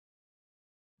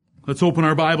Let's open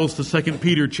our Bibles to 2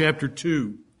 Peter chapter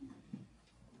 2.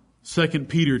 2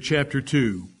 Peter chapter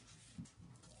 2.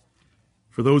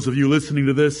 For those of you listening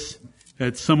to this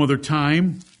at some other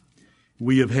time,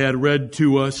 we have had read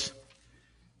to us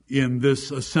in this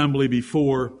assembly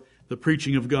before the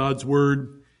preaching of God's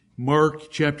Word, Mark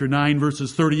chapter 9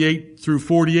 verses 38 through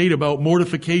 48 about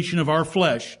mortification of our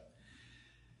flesh.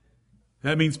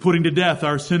 That means putting to death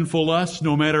our sinful lusts,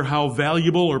 no matter how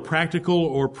valuable or practical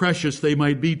or precious they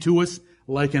might be to us,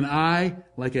 like an eye,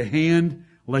 like a hand,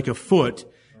 like a foot,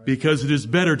 because it is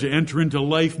better to enter into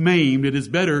life maimed. It is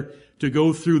better to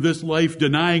go through this life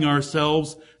denying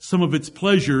ourselves some of its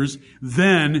pleasures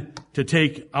than to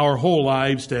take our whole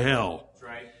lives to hell,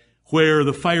 where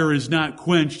the fire is not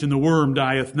quenched and the worm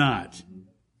dieth not.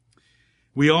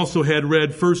 We also had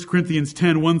read 1 Corinthians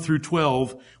 10, 1 through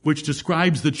 12, which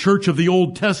describes the church of the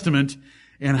Old Testament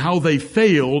and how they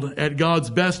failed at God's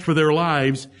best for their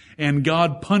lives, and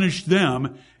God punished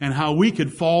them, and how we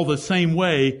could fall the same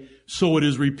way. So it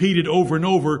is repeated over and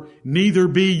over, neither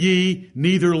be ye,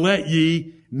 neither let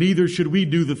ye, neither should we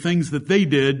do the things that they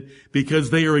did, because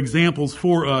they are examples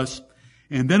for us.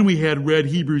 And then we had read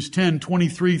Hebrews 10,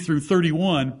 23 through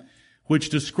 31, which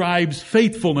describes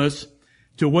faithfulness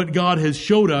to what God has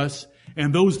showed us,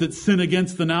 and those that sin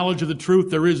against the knowledge of the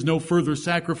truth, there is no further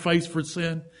sacrifice for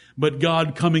sin, but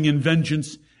God coming in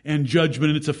vengeance and judgment,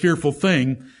 and it's a fearful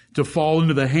thing to fall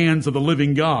into the hands of the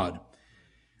living God.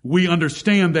 We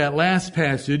understand that last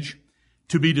passage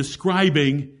to be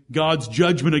describing God's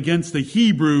judgment against the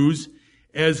Hebrews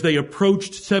as they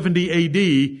approached 70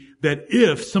 AD, that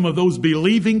if some of those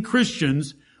believing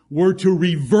Christians were to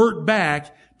revert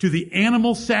back to the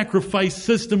animal sacrifice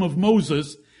system of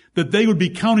Moses, that they would be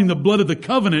counting the blood of the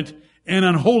covenant an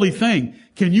unholy thing.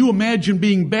 Can you imagine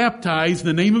being baptized in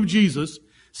the name of Jesus,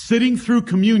 sitting through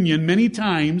communion many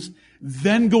times,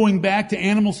 then going back to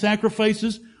animal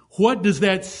sacrifices? What does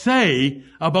that say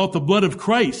about the blood of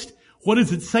Christ? What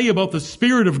does it say about the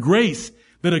Spirit of grace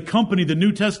that accompanied the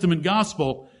New Testament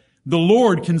gospel? The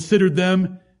Lord considered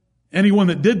them, anyone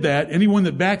that did that, anyone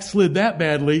that backslid that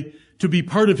badly, to be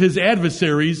part of His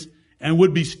adversaries and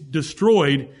would be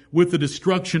destroyed with the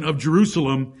destruction of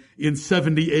Jerusalem in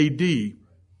 70 AD.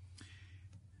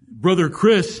 Brother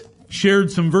Chris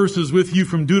shared some verses with you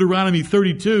from Deuteronomy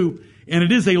 32, and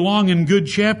it is a long and good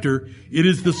chapter. It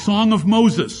is the Song of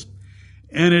Moses,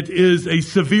 and it is a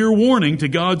severe warning to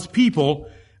God's people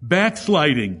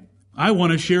backsliding. I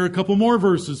want to share a couple more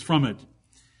verses from it.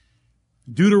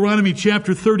 Deuteronomy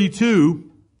chapter 32,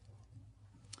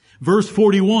 verse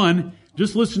 41,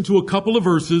 just listen to a couple of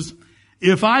verses.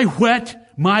 If I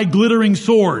whet my glittering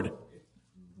sword.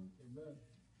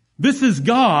 This is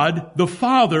God, the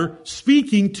Father,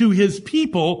 speaking to His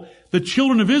people, the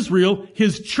children of Israel,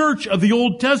 His church of the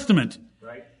Old Testament.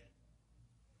 Right.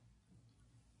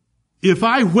 If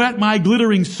I whet my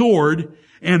glittering sword,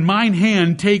 and mine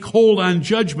hand take hold on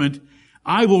judgment,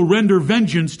 I will render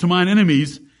vengeance to mine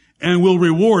enemies, and will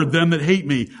reward them that hate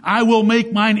me. I will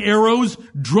make mine arrows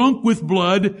drunk with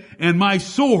blood, and my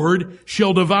sword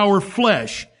shall devour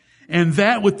flesh, and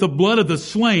that with the blood of the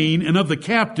slain and of the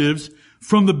captives,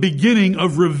 from the beginning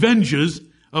of revenges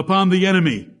upon the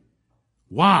enemy.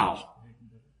 Wow.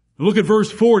 Look at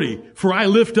verse 40. For I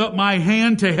lift up my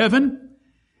hand to heaven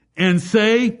and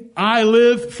say, I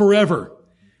live forever.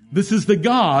 This is the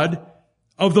God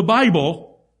of the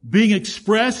Bible being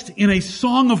expressed in a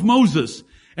song of Moses.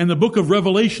 And the book of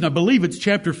Revelation, I believe it's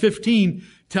chapter 15,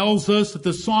 tells us that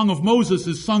the song of Moses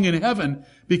is sung in heaven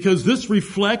because this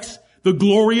reflects the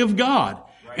glory of God.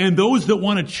 Right. And those that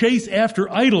want to chase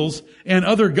after idols and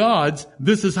other gods,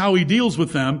 this is how He deals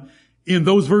with them in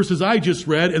those verses I just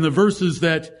read and the verses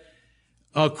that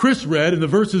Chris read and the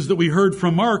verses that we heard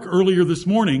from Mark earlier this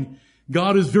morning.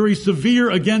 God is very severe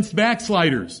against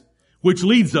backsliders, which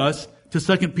leads us to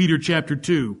 2 Peter chapter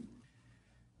 2.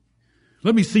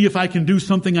 Let me see if I can do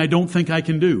something I don't think I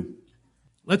can do.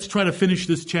 Let's try to finish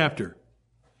this chapter.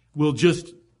 We'll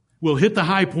hit the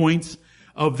high points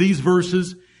of these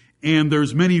verses, and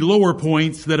there's many lower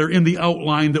points that are in the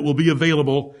outline that will be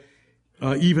available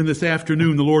even this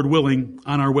afternoon, the Lord willing,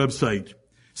 on our website.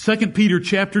 2 Peter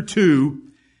chapter 2,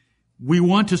 we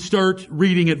want to start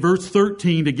reading at verse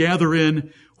 13 to gather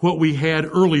in what we had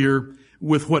earlier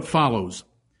with what follows.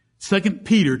 2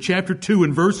 Peter chapter 2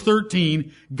 and verse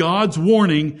 13, God's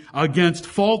warning against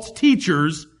false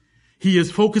teachers. He is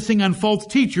focusing on false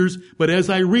teachers, but as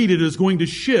I read it is going to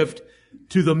shift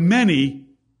to the many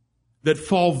that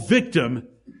fall victim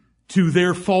to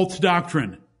their false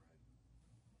doctrine.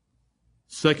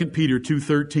 2 Peter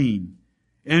 2:13,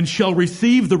 and shall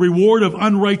receive the reward of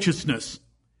unrighteousness,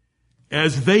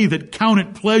 as they that count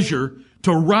it pleasure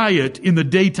to riot in the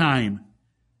daytime.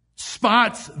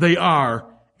 Spots they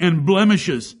are, and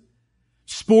blemishes,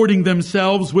 sporting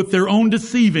themselves with their own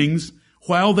deceivings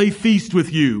while they feast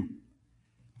with you,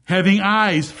 having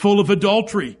eyes full of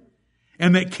adultery,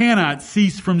 and that cannot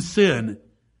cease from sin,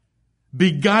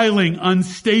 beguiling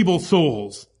unstable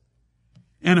souls,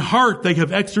 and heart they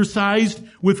have exercised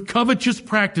with covetous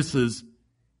practices,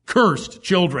 cursed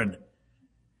children,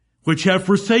 which have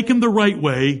forsaken the right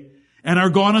way and are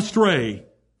gone astray,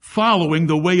 following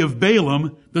the way of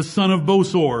Balaam, the son of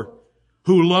Bosor,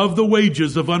 who loved the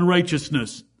wages of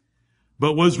unrighteousness,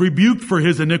 but was rebuked for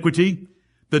his iniquity.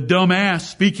 The dumb ass,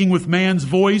 speaking with man's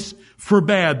voice,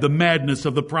 forbade the madness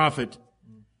of the prophet.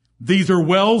 These are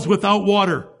wells without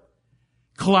water,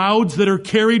 clouds that are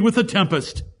carried with a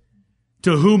tempest,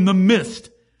 to whom the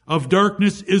mist of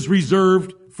darkness is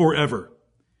reserved forever.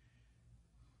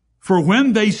 For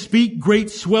when they speak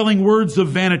great swelling words of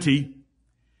vanity,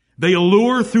 they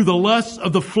allure through the lusts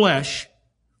of the flesh,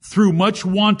 through much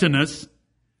wantonness,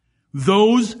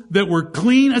 those that were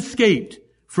clean escaped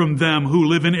from them who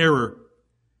live in error.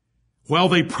 While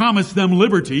they promise them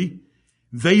liberty,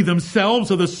 they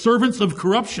themselves are the servants of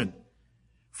corruption.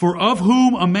 For of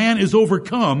whom a man is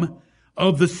overcome,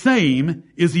 of the same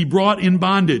is he brought in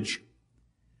bondage.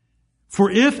 For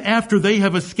if after they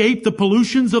have escaped the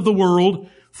pollutions of the world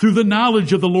through the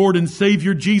knowledge of the Lord and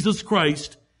Savior Jesus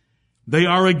Christ, they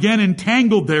are again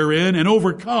entangled therein and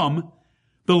overcome,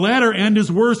 the latter end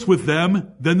is worse with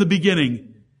them than the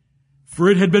beginning. For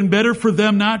it had been better for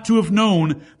them not to have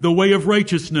known the way of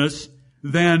righteousness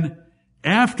than,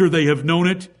 after they have known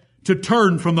it, to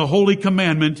turn from the holy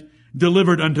commandment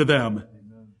delivered unto them.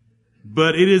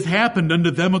 But it has happened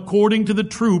unto them according to the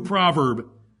true proverb.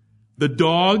 The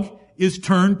dog is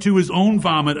turned to his own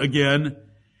vomit again,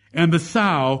 and the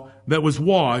sow that was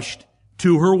washed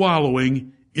to her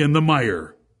wallowing in the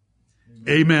mire.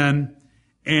 Amen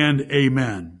and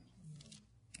amen.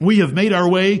 We have made our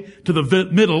way to the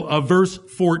middle of verse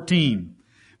 14,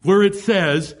 where it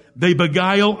says, they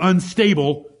beguile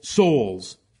unstable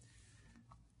souls.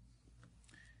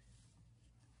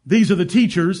 These are the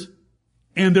teachers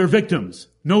and their victims.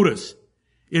 Notice,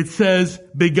 it says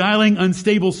beguiling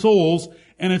unstable souls,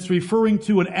 and it's referring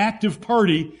to an active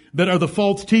party that are the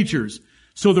false teachers.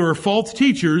 So there are false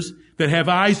teachers that have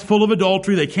eyes full of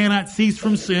adultery. They cannot cease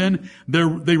from sin.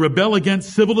 They rebel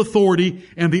against civil authority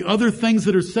and the other things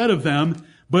that are said of them,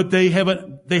 but they have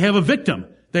a victim.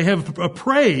 They have a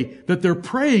prey that they're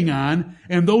preying on,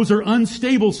 and those are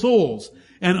unstable souls.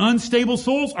 And unstable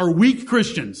souls are weak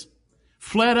Christians.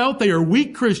 Flat out, they are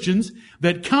weak Christians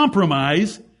that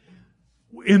compromise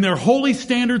in their holy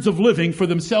standards of living for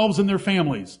themselves and their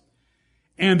families.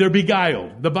 And they're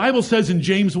beguiled. The Bible says in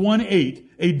James 1:8,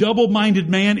 a double-minded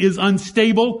man is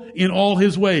unstable in all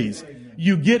his ways.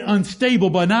 You get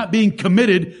unstable by not being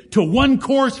committed to one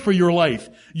course for your life.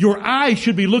 Your eye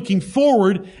should be looking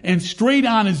forward and straight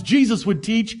on, as Jesus would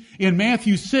teach in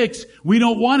Matthew 6. We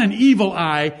don't want an evil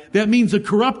eye. That means a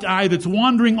corrupt eye that's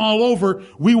wandering all over.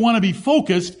 We want to be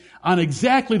focused on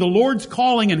exactly the Lord's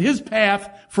calling and His path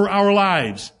for our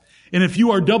lives. And if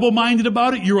you are double-minded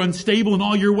about it, you're unstable in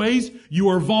all your ways, you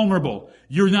are vulnerable.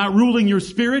 You're not ruling your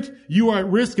spirit. You are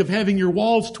at risk of having your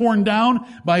walls torn down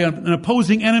by an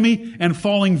opposing enemy and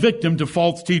falling victim to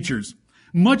false teachers.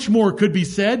 Much more could be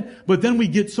said, but then we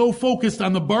get so focused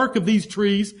on the bark of these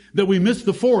trees that we miss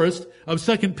the forest of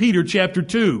 2 Peter chapter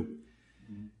 2.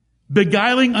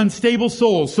 Beguiling unstable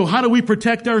souls. So how do we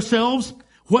protect ourselves?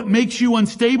 What makes you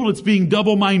unstable? It's being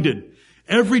double-minded.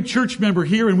 Every church member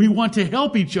here, and we want to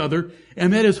help each other,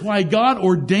 and that is why God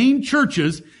ordained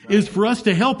churches, is for us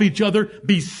to help each other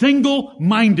be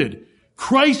single-minded.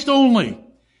 Christ only,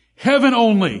 heaven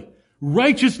only,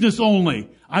 righteousness only.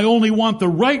 I only want the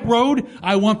right road.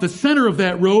 I want the center of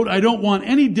that road. I don't want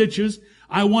any ditches.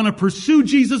 I want to pursue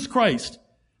Jesus Christ.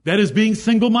 That is being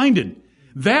single-minded.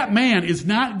 That man is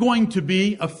not going to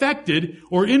be affected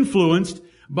or influenced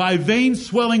by vain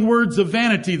swelling words of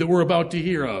vanity that we're about to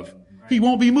hear of. He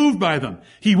won't be moved by them.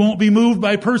 He won't be moved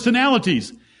by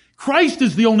personalities. Christ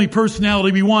is the only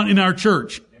personality we want in our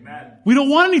church. Amen. We don't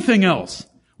want anything else.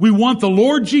 We want the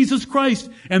Lord Jesus Christ,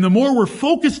 and the more we're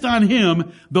focused on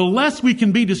Him, the less we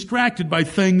can be distracted by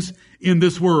things in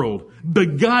this world.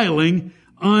 Beguiling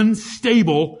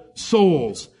unstable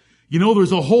souls. You know,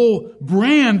 there's a whole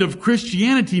brand of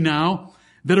Christianity now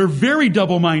that are very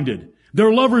double-minded.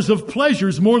 They're lovers of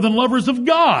pleasures more than lovers of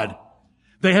God.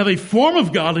 They have a form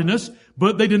of godliness,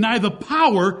 but they deny the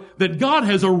power that God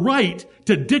has a right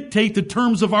to dictate the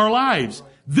terms of our lives.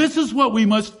 This is what we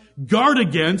must guard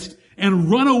against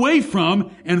and run away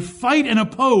from and fight and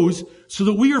oppose, so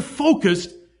that we are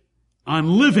focused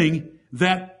on living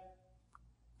that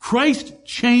Christ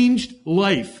changed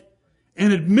life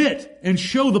and admit and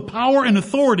show the power and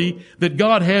authority that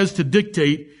God has to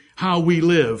dictate how we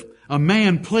live. A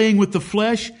man playing with the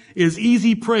flesh is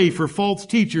easy prey for false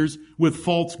teachers with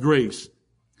false grace.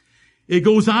 It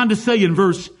goes on to say in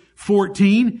verse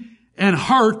 14, and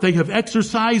heart they have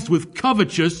exercised with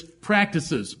covetous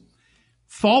practices.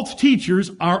 False teachers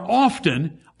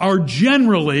are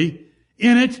generally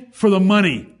in it for the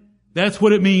money. That's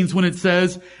what it means when it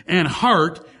says, and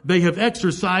heart they have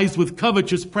exercised with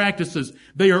covetous practices.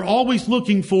 They are always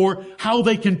looking for how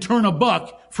they can turn a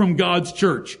buck from God's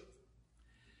church.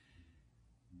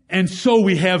 And so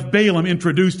we have Balaam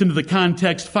introduced into the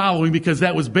context following, because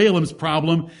that was Balaam's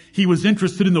problem. He was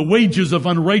interested in the wages of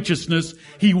unrighteousness.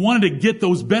 He wanted to get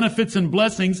those benefits and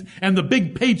blessings and the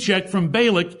big paycheck from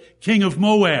Balak, king of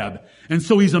Moab. And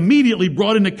so he's immediately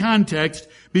brought into context,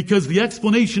 because the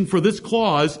explanation for this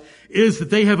clause is that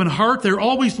they have in heart, they're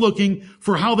always looking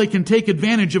for how they can take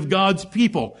advantage of God's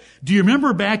people. Do you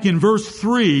remember back in verse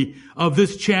 3 of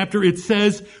this chapter, it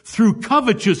says, through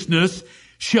covetousness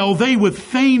shall they with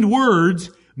feigned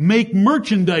words make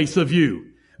merchandise of you.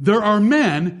 There are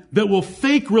men that will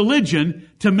fake religion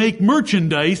to make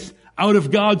merchandise out of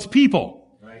God's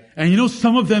people. Right. And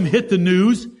some of them hit the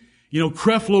news.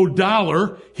 Creflo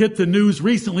Dollar hit the news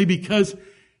recently because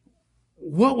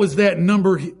what was that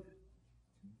number?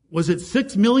 Was it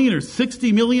 6 million or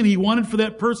 60 million he wanted for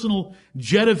that personal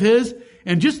jet of his?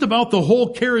 And just about the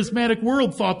whole charismatic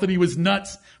world thought that he was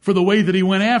nuts for the way that he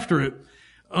went after it.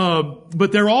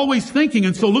 But they're always thinking,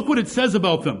 and so look what it says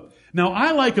about them. Now,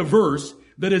 I like a verse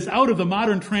that is out of the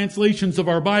modern translations of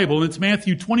our Bible, and it's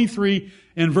Matthew 23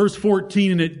 and verse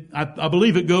 14, and I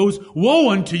believe it goes,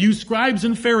 woe unto you, scribes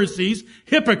and Pharisees,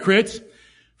 hypocrites,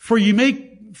 for you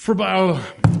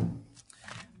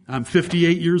I'm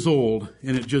 58 years old,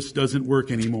 and it just doesn't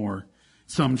work anymore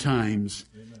sometimes.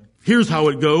 Amen. Here's how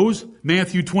it goes.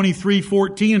 Matthew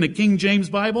 23:14 in the King James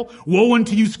Bible. Woe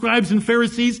unto you, scribes and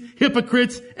Pharisees,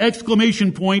 hypocrites, !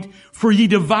 For ye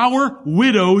devour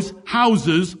widows'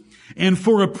 houses, and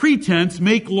for a pretense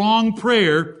make long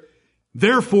prayer.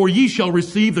 Therefore ye shall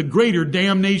receive the greater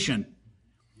damnation.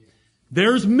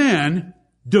 There's men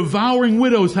devouring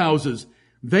widows' houses.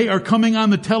 They are coming on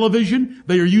the television.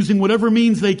 They are using whatever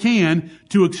means they can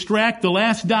to extract the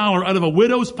last dollar out of a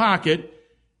widow's pocket.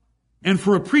 And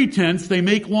for a pretense, they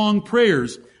make long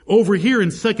prayers. Over here in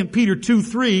 2 Peter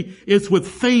 2:3, it's with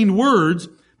feigned words,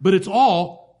 but it's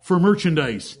all for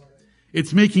merchandise.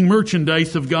 It's making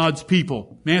merchandise of God's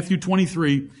people. Matthew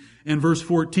 23 and verse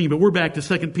 14. But we're back to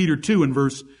 2 Peter 2 and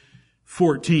verse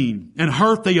 14. And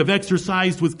heart they have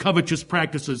exercised with covetous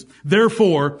practices.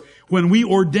 Therefore, when we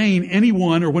ordain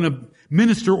anyone, or when a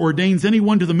minister ordains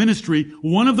anyone to the ministry,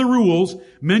 one of the rules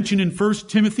mentioned in 1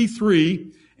 Timothy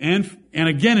 3, and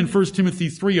again in 1 Timothy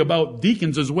 3 about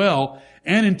deacons as well,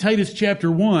 and in Titus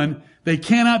chapter 1, they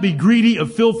cannot be greedy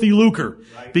of filthy lucre.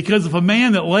 Right. Because if a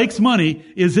man that likes money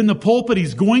is in the pulpit,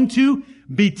 he's going to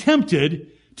be tempted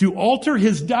to alter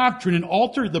his doctrine and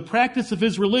alter the practice of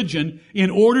his religion in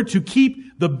order to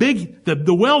keep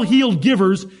the well-heeled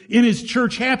givers in his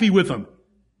church happy with him.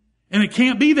 And it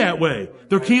can't be that way.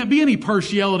 There can't be any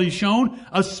partiality shown,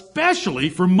 especially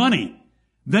for money.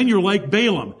 Then you're like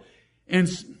Balaam. And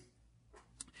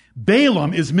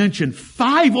Balaam is mentioned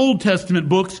 5 Old Testament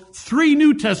books, 3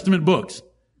 New Testament books.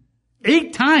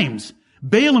 8 times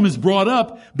Balaam is brought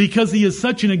up because he is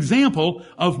such an example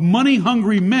of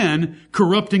money-hungry men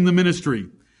corrupting the ministry.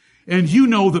 And you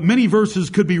know that many verses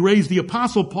could be raised. The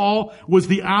Apostle Paul was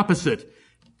the opposite.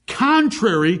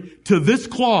 Contrary to this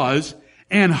clause,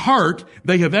 and heart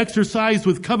they have exercised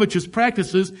with covetous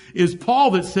practices, is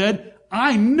Paul that said,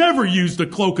 I never used a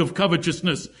cloak of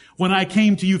covetousness when I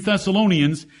came to you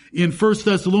Thessalonians in 1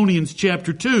 Thessalonians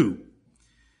chapter 2.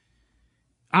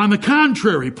 On the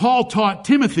contrary, Paul taught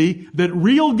Timothy that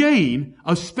real gain,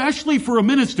 especially for a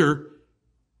minister,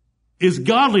 is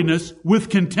godliness with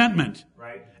contentment.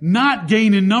 Right. Not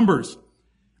gain in numbers.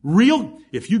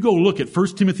 If you go look at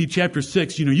 1 Timothy chapter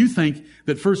 6, you think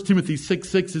that 1 Timothy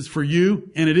 6:6 is for you,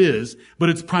 and it is, but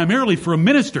it's primarily for a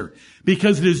minister,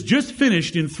 because it is just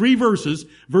finished in 3 verses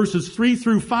 3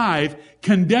 through 5,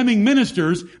 condemning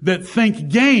ministers that think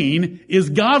gain is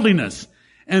godliness.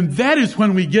 And that is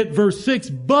when we get verse 6,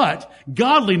 but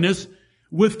godliness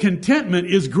with contentment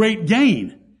is great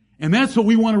gain. And that's what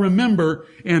we want to remember,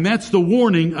 and that's the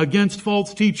warning against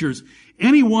false teachers.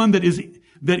 Anyone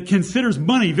that considers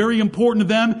money very important to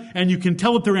them, and you can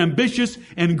tell that they're ambitious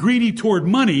and greedy toward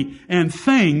money and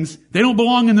things, they don't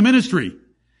belong in the ministry.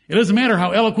 It doesn't matter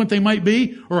how eloquent they might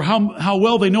be or how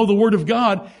well they know the Word of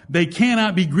God. They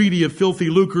cannot be greedy of filthy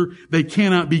lucre. They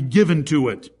cannot be given to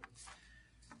it.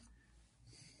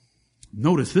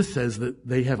 Notice this says that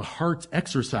they have hearts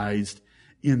exercised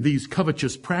in these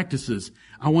covetous practices.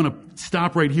 I want to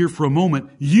stop right here for a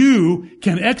moment. You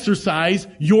can exercise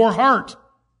your heart.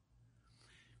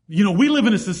 You know, we live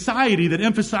in a society that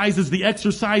emphasizes the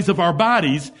exercise of our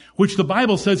bodies, which the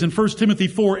Bible says in 1 Timothy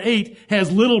 4:8 has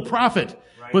little profit.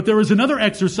 Right. But there is another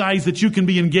exercise that you can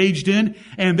be engaged in,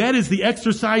 and that is the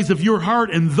exercise of your heart.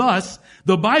 And thus,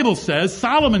 the Bible says,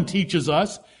 Solomon teaches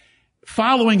us,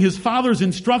 following his father's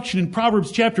instruction in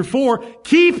Proverbs chapter 4,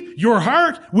 keep your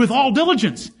heart with all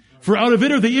diligence, for out of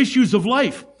it are the issues of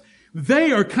life.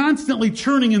 They are constantly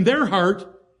churning in their heart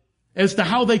as to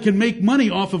how they can make money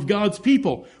off of God's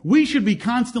people. We should be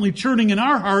constantly churning in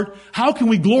our heart, how can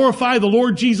we glorify the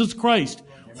Lord Jesus Christ?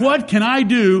 What can I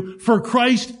do for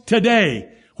Christ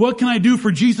today? What can I do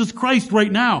for Jesus Christ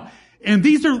right now? And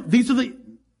these are the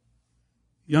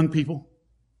young people,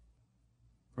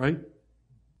 right?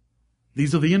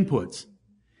 These are the inputs.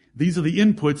 These are the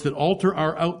inputs that alter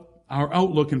our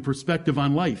outlook and perspective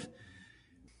on life.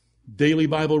 Daily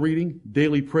Bible reading,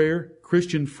 daily prayer,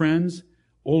 Christian friends,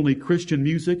 only Christian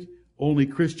music, only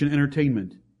Christian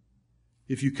entertainment.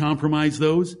 If you compromise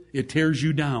those, it tears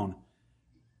you down.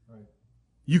 Right.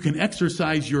 You can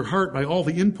exercise your heart by all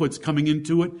the inputs coming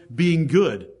into it being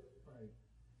good. Right.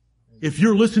 If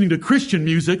you're listening to Christian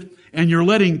music and you're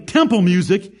letting temple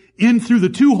music in through the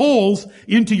two holes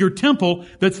into your temple,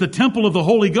 that's the temple of the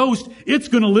Holy Ghost, it's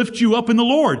going to lift you up in the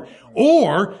Lord.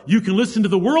 Or you can listen to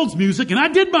the world's music, and I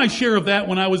did my share of that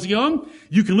when I was young.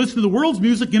 You can listen to the world's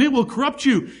music and it will corrupt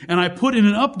you. And I put in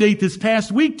an update this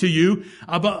past week to you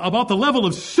about the level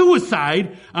of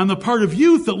suicide on the part of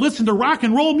youth that listen to rock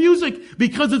and roll music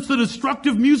because it's the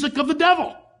destructive music of the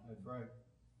devil. That's right.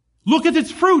 Look at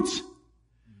its fruits.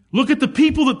 Look at the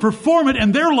people that perform it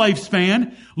and their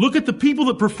lifespan. Look at the people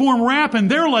that perform rap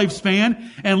and their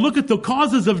lifespan. And look at the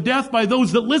causes of death by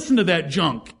those that listen to that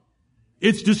junk.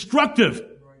 It's destructive.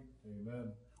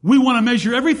 Amen. We want to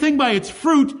measure everything by its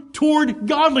fruit toward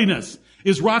godliness.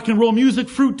 Is rock and roll music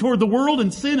fruit toward the world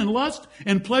and sin and lust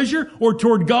and pleasure, or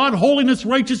toward God, holiness,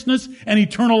 righteousness, and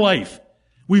eternal life?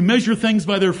 We measure things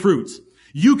by their fruits.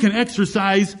 You can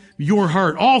exercise your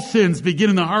heart. All sins begin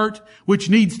in the heart, which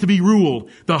needs to be ruled.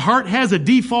 The heart has a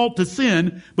default to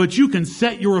sin, but you can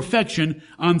set your affection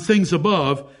on things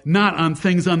above, not on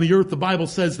things on the earth. The Bible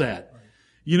says that.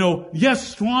 You know, yes,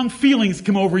 strong feelings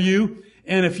come over you,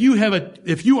 and if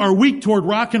you are weak toward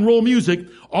rock and roll music,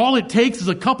 all it takes is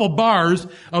a couple bars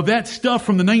of that stuff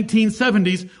from the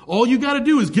 1970s. All you got to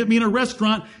do is get me in a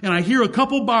restaurant and I hear a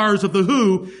couple bars of The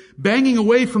Who banging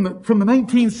away from the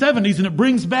 1970s, and it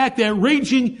brings back that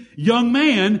raging young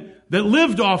man that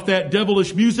lived off that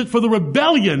devilish music for the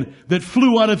rebellion that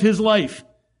flew out of his life.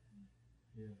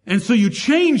 And so you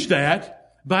change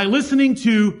that by listening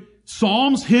to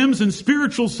psalms, hymns, and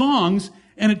spiritual songs,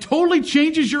 and it totally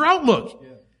changes your outlook.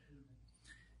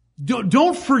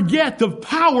 Don't forget the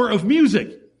power of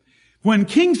music. When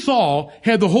King Saul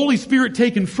had the Holy Spirit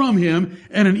taken from him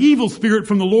and an evil spirit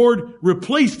from the Lord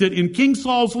replaced it in King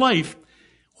Saul's life,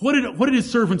 what did his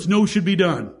servants know should be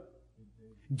done?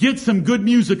 Get some good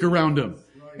music around him.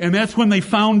 And that's when they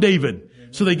found David.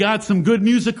 So they got some good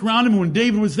music around him. When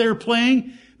David was there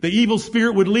playing, the evil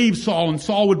spirit would leave Saul and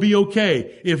Saul would be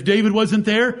okay. If David wasn't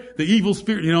there, the evil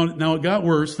spirit, now it got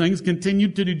worse. Things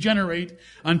continued to degenerate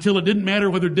until it didn't matter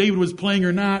whether David was playing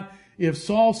or not. If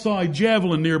Saul saw a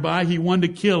javelin nearby, he wanted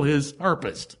to kill his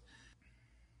harpist.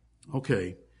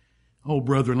 Okay. Oh,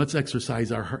 brethren, let's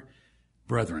exercise our heart.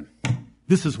 Brethren,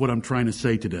 this is what I'm trying to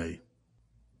say today.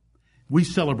 We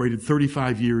celebrated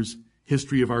 35 years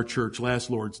history of our church last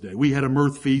Lord's Day. We had a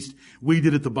mirth feast. We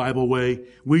did it the Bible way.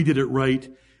 We did it right.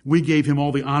 We gave him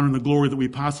all the honor and the glory that we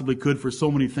possibly could for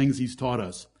so many things he's taught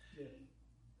us.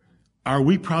 Are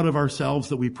we proud of ourselves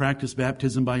that we practice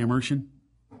baptism by immersion?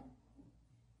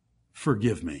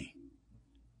 Forgive me.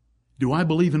 Do I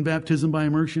believe in baptism by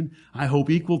immersion? I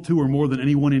hope equal to or more than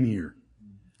anyone in here.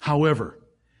 However,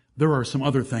 there are some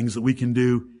other things that we can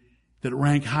do that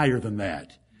rank higher than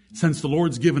that. Since the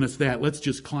Lord's given us that, let's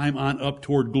just climb on up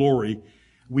toward glory.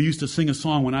 We used to sing a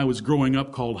song when I was growing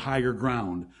up called Higher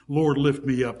Ground. Lord, lift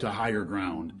me up to higher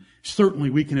ground. Certainly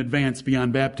we can advance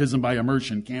beyond baptism by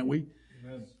immersion, can't we?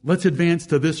 Amen. Let's advance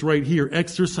to this right here,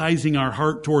 exercising our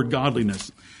heart toward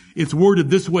godliness. It's worded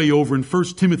this way over in 1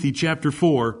 Timothy chapter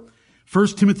 4. 1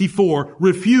 Timothy 4,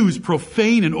 refuse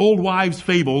profane and old wives'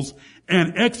 fables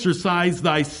and exercise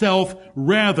thyself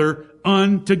rather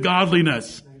unto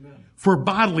godliness. Amen. For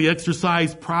bodily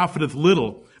exercise profiteth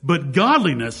little, But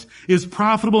godliness is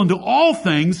profitable unto all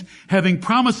things, having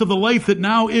promise of the life that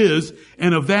now is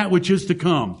and of that which is to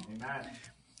come. Amen.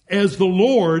 As the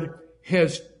Lord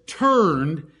has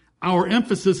turned our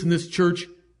emphasis in this church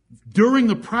during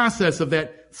the process of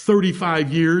that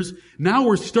 35 years, now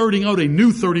we're starting out a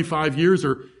new 35 years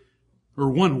or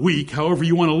 1 week, however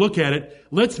you want to look at it.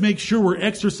 Let's make sure we're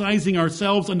exercising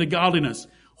ourselves unto godliness.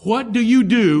 What do you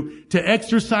do to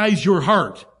exercise your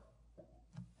heart?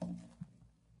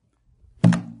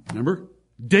 Remember?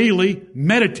 Daily,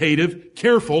 meditative,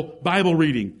 careful Bible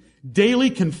reading. Daily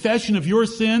confession of your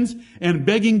sins and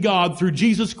begging God through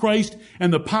Jesus Christ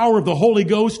and the power of the Holy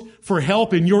Ghost for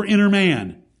help in your inner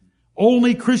man.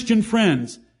 Only Christian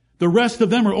friends. The rest of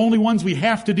them are only ones we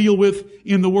have to deal with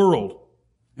in the world.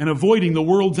 And avoiding the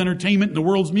world's entertainment and the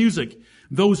world's music.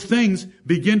 Those things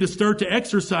begin to start to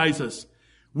exercise us.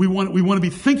 We want to be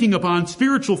thinking upon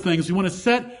spiritual things. We want to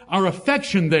set our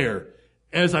affection there.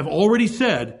 As I've already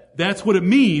said, that's what it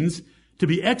means to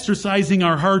be exercising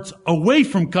our hearts away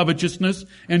from covetousness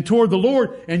and toward the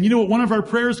Lord. And you know what one of our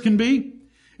prayers can be?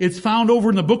 It's found over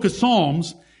in the book of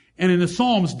Psalms. And in the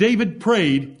Psalms, David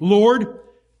prayed, Lord,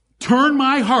 turn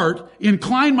my heart,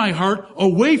 incline my heart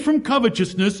away from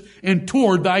covetousness and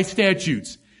toward thy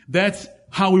statutes. That's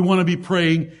how we want to be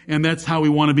praying, and that's how we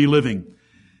want to be living.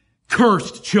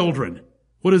 Cursed children.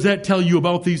 What does that tell you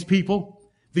about these people?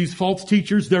 These false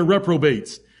teachers, they're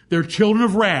reprobates. They're children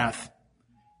of wrath.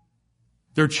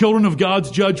 They're children of God's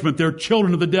judgment. They're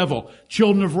children of the devil.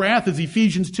 Children of wrath is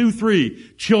Ephesians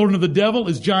 2:3. Children of the devil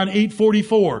is John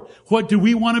 8:44. What do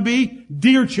we want to be?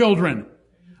 Dear children.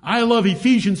 I love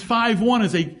Ephesians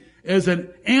 5:1 as an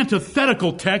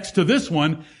antithetical text to this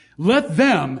one. Let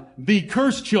them be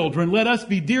cursed children. Let us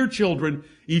be dear children.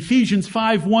 Ephesians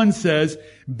 5:1 says,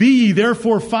 be ye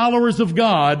therefore followers of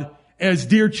God as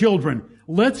dear children.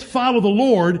 Let's follow the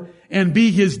Lord and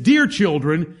be His dear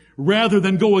children rather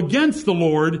than go against the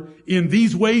Lord in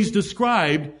these ways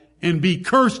described and be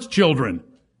cursed children.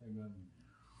 Amen.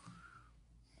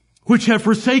 Which have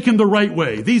forsaken the right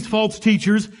way. These false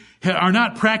teachers are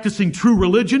not practicing true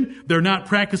religion. They're not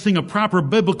practicing a proper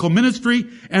biblical ministry,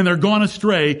 and they're gone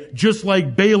astray, just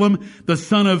like Balaam, the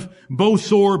son of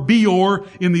Beor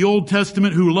in the Old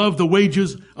Testament, who loved the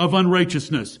wages of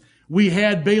unrighteousness. We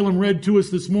had Balaam read to us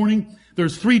this morning.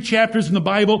 There's 3 chapters in the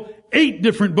Bible. 8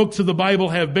 different books of the Bible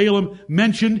have Balaam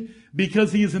mentioned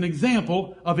because he is an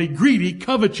example of a greedy,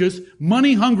 covetous,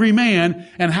 money-hungry man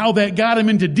and how that got him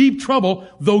into deep trouble,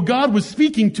 though God was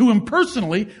speaking to him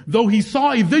personally, though he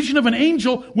saw a vision of an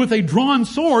angel with a drawn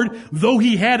sword, though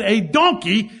he had a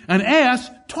donkey, an ass,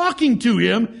 talking to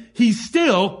him, he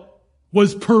still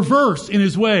was perverse in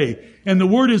his way. And the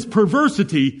word is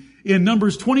perversity in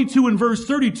Numbers 22 and verse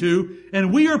 32.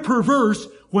 And we are perverse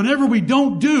whenever we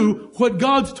don't do what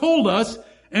God's told us.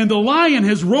 And the lion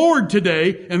has roared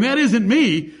today, and that isn't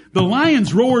me. The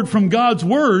lion's roared from God's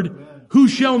word. Who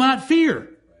shall not fear?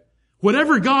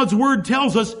 Whatever God's word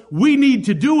tells us, we need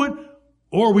to do it,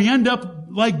 or we end up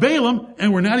like Balaam,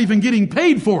 and we're not even getting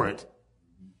paid for it.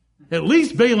 At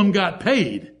least Balaam got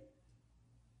paid.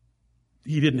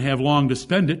 He didn't have long to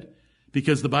spend it,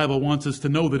 because the Bible wants us to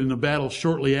know that in a battle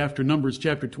shortly after Numbers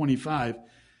chapter 25,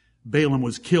 Balaam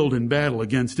was killed in battle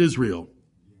against Israel.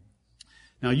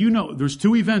 Now, you know, there's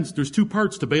 2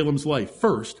 parts to Balaam's life.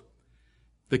 First,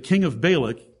 the king of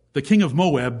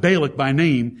Moab, Balak by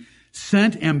name,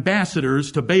 sent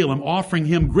ambassadors to Balaam offering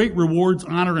him great rewards,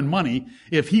 honor, and money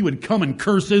if he would come and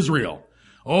curse Israel.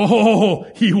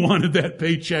 Oh, he wanted that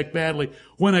paycheck badly.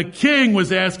 When a king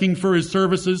was asking for his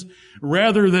services,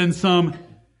 rather than some,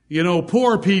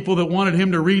 poor people that wanted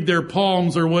him to read their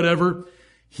palms or whatever,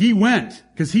 he went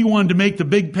because he wanted to make the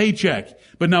big paycheck.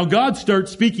 But now God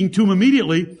starts speaking to him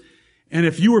immediately. And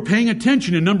if you were paying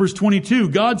attention in Numbers 22,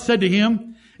 God said to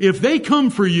him, if they come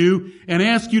for you and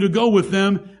ask you to go with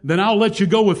them, then I'll let you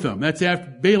go with them. That's after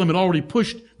Balaam had already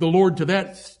pushed the Lord to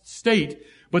that state.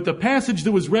 But the passage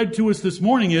that was read to us this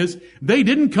morning is, they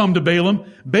didn't come to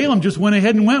Balaam. Balaam just went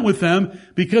ahead and went with them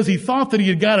because he thought that he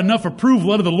had got enough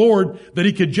approval out of the Lord that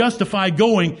he could justify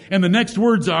going. And the next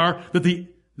words are that the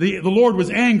Lord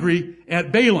was angry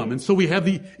at Balaam. And so we have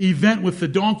the event with the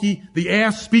donkey, the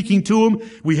ass speaking to him.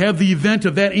 We have the event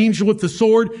of that angel with the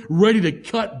sword ready to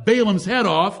cut Balaam's head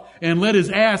off and let his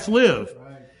ass live.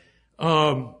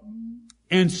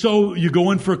 And so you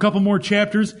go in for a couple more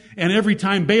chapters, and every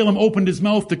time Balaam opened his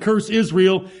mouth to curse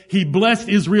Israel, he blessed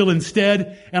Israel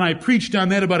instead. And I preached on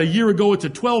that about a year ago. It's a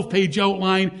 12-page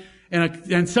outline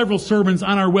and several sermons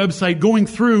on our website going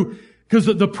through, because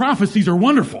the prophecies are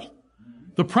wonderful.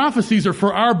 The prophecies are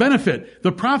for our benefit.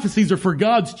 The prophecies are for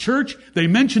God's church. They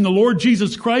mention the Lord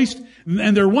Jesus Christ.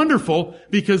 And they're wonderful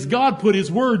because God put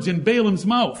his words in Balaam's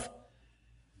mouth.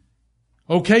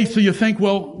 Okay, so you think,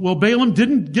 well, Balaam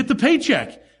didn't get the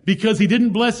paycheck because he didn't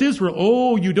bless Israel.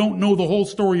 Oh, you don't know the whole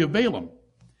story of Balaam.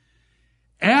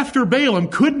 After Balaam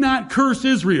could not curse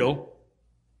Israel,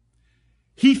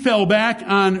 he fell back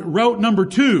on route number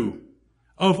 2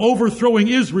 of overthrowing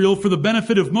Israel for the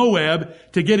benefit of Moab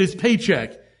to get his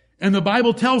paycheck. And the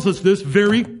Bible tells us this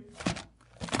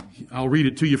I'll read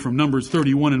it to you from Numbers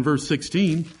 31 and verse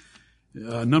 16.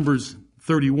 Numbers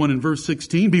 31 and verse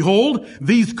 16. Behold,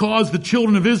 these caused the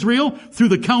children of Israel through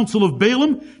the counsel of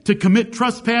Balaam to commit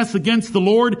trespass against the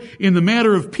Lord in the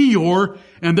matter of Peor,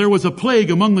 and there was a plague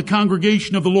among the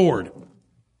congregation of the Lord.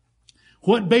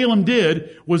 What Balaam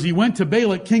did was he went to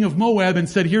Balak, king of Moab, and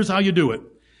said, here's how you do it.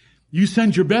 You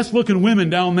send your best looking women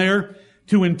down there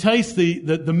to entice the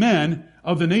men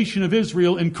of the nation of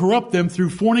Israel and corrupt them through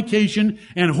fornication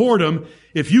and whoredom.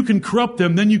 If you can corrupt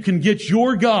them, then you can get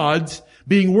your gods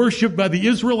being worshipped by the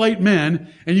Israelite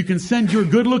men, and you can send your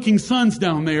good-looking sons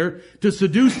down there to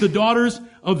seduce the daughters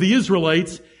of the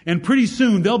Israelites, and pretty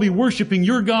soon they'll be worshiping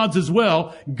your gods as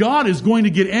well. God is going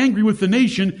to get angry with the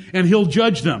nation, and he'll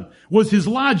judge them. Was his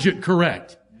logic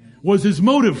correct? Was his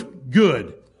motive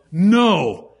good?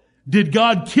 No. Did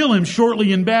God kill him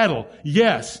shortly in battle?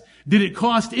 Yes. Did it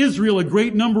cost Israel a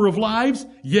great number of lives?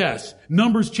 Yes.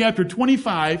 Numbers chapter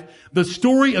 25, the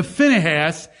story of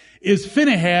Phinehas is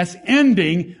Phinehas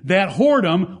ending that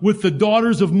whoredom with the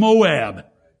daughters of Moab.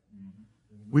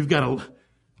 We've got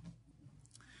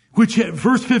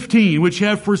verse 15, which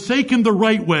have forsaken the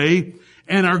right way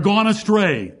and are gone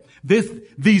astray.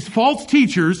 These false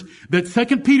teachers that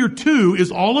 2 Peter 2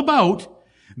 is all about,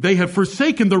 they have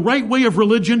forsaken the right way of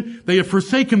religion. They have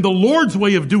forsaken the Lord's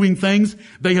way of doing things.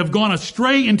 They have gone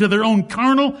astray into their own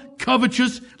carnal,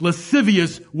 covetous,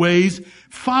 lascivious ways,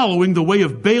 following the way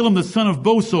of Balaam the son of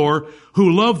Bosor,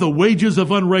 who loved the wages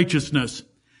of unrighteousness,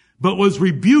 but was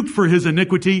rebuked for his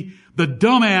iniquity. The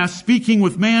dumb ass speaking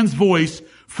with man's voice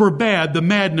forbade the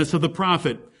madness of the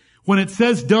prophet. When it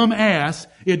says dumb ass,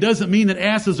 it doesn't mean that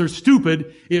asses are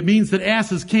stupid. It means that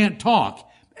asses can't talk.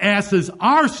 Asses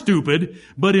are stupid,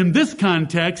 but in this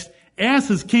context,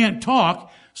 asses can't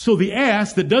talk, so the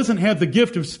ass that doesn't have the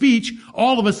gift of speech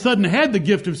all of a sudden had the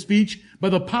gift of speech by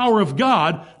the power of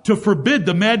God to forbid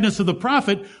the madness of the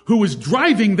prophet who was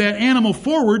driving that animal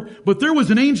forward, but there was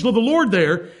an angel of the Lord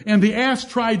there, and the ass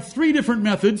tried 3 different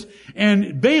methods,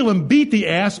 and Balaam beat the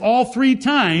ass all 3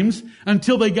 times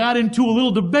until they got into a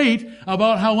little debate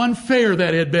about how unfair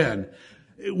that had been.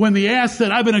 When the ass said,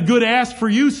 I've been a good ass for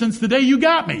you since the day you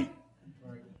got me.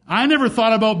 I never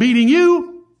thought about beating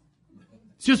you.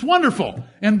 It's just wonderful.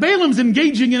 And Balaam's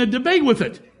engaging in a debate with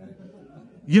it.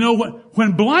 You know what?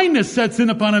 When blindness sets in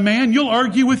upon a man, you'll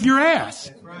argue with your ass.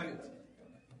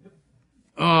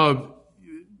 And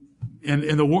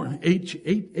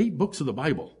the 8 books of the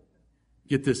Bible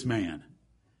get this man.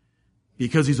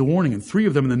 Because he's a warning, and 3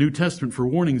 of them in the New Testament for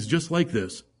warnings just like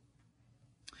this.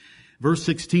 Verse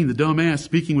 16, the dumb ass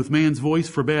speaking with man's voice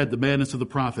forbade the madness of the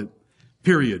prophet.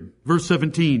 Period. Verse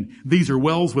 17, these are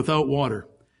wells without water.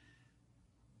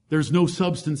 There's no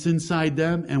substance inside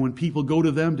them, and when people go to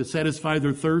them to satisfy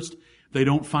their thirst, they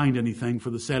don't find anything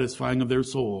for the satisfying of their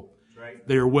soul. Right.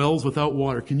 They are wells without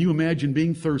water. Can you imagine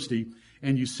being thirsty,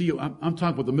 and you see, I'm talking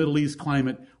about the Middle East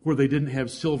climate where they didn't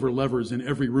have silver levers in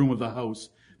every room of the house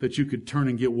that you could turn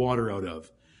and get water out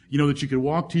of. You know, that you could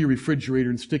walk to your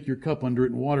refrigerator and stick your cup under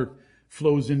it and water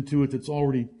flows into it that's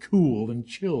already cooled and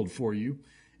chilled for you.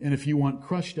 And if you want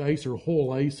crushed ice or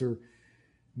whole ice or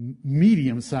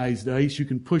medium-sized ice, you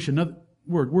can push another.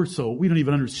 We don't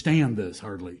even understand this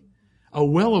hardly. A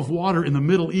well of water in the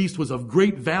Middle East was of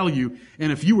great value,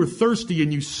 and if you were thirsty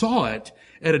and you saw it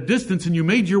at a distance and you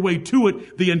made your way to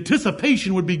it, the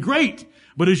anticipation would be great.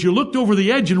 But as you looked over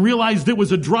the edge and realized it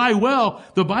was a dry well,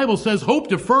 the Bible says, hope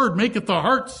deferred maketh the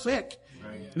heart sick.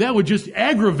 Right. That would just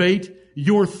aggravate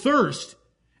your thirst.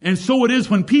 And so it is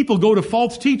when people go to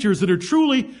false teachers that are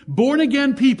truly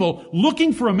born-again people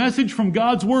looking for a message from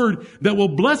God's Word that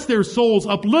will bless their souls,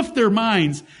 uplift their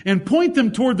minds, and point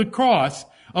them toward the cross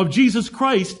of Jesus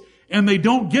Christ, and they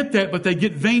don't get that, but they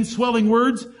get vain swelling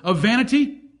words of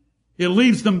vanity. It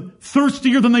leaves them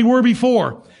thirstier than they were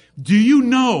before. Do you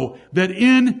know that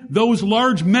in those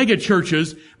large mega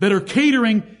churches that are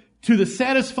catering to the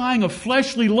satisfying of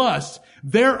fleshly lusts,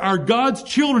 there are God's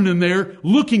children in there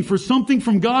looking for something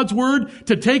from God's Word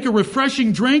to take a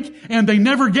refreshing drink, and they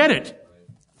never get it.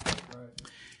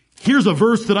 Here's a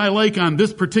verse that I like on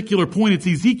this particular point. It's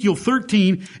Ezekiel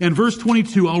 13 and verse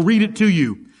 22. I'll read it to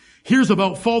you. Here's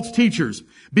about false teachers.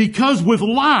 Because with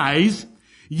lies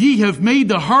ye have made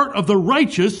the heart of the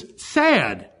righteous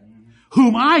sad.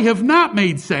 whom I have not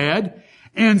made sad,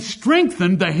 and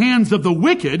strengthened the hands of the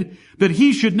wicked, that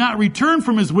he should not return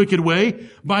from his wicked way,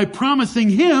 by promising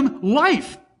him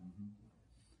life.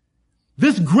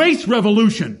 This grace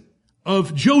revolution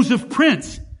of Joseph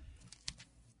Prince,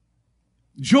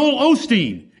 Joel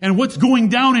Osteen, and what's going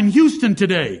down in Houston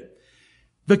today,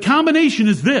 the combination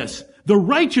is this: the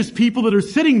righteous people that are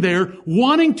sitting there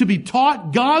wanting to be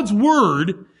taught God's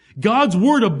word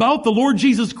about the Lord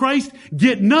Jesus Christ,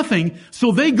 get nothing,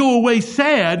 so they go away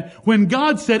sad when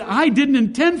God said, I didn't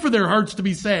intend for their hearts to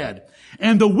be sad.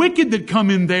 And the wicked that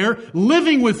come in there,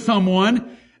 living with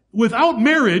someone without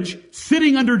marriage,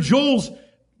 sitting under Joel's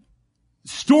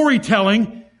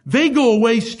storytelling, they go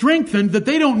away strengthened that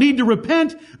they don't need to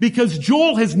repent because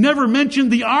Joel has never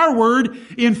mentioned the R word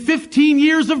in 15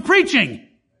 years of preaching.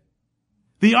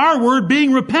 The R word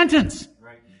being repentance.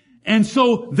 And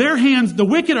so their hands, the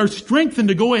wicked, are strengthened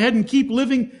to go ahead and keep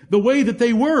living the way that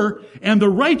they were, and the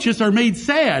righteous are made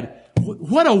sad.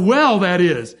 What a well that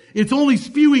is. It's only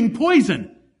spewing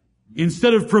poison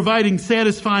instead of providing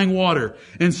satisfying water.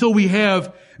 And so we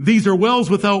have, these are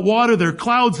wells without water. They're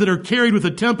clouds that are carried with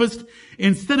a tempest.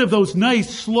 Instead of those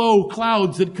nice, slow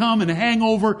clouds that come and hang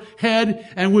overhead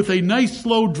and with a nice,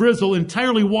 slow drizzle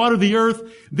entirely water the earth,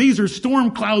 these are storm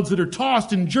clouds that are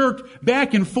tossed and jerked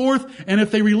back and forth. And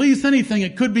if they release anything,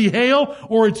 it could be hail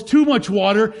or it's too much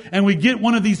water, and we get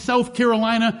one of these South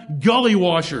Carolina gully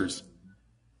washers.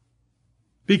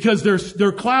 Because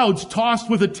they're clouds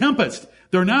tossed with a tempest.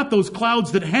 They're not those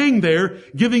clouds that hang there,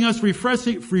 giving us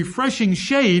refreshing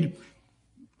shade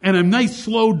and a nice,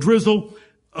 slow drizzle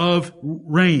of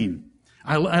rain.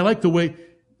 I like the way,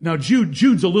 now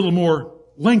Jude's a little more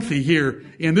lengthy here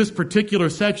in this particular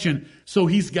section. So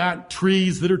he's got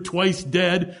trees that are twice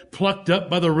dead, plucked up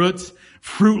by the roots,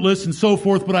 fruitless and so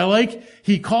forth. But I like,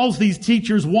 he calls these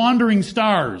teachers wandering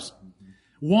stars.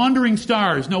 Wandering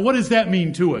stars. Now what does that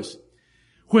mean to us?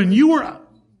 When you were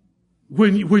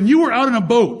out in a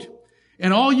boat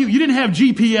and you didn't have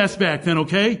GPS back then,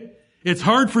 okay? It's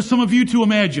hard for some of you to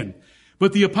imagine.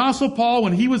 But the Apostle Paul,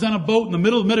 when he was on a boat in the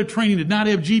middle of the Mediterranean, did not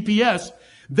have GPS.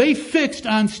 They fixed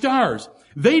on stars.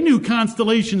 They knew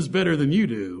constellations better than you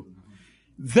do.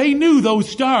 They knew those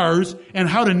stars and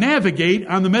how to navigate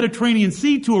on the Mediterranean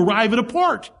Sea to arrive at a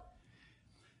port.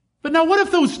 But now what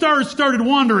if those stars started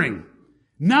wandering?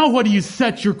 Now what do you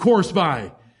set your course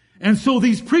by? And so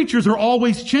these preachers are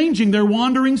always changing their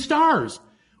wandering stars.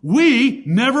 We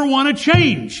never want to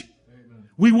change.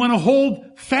 We want to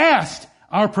hold fast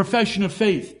our profession of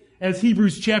faith, as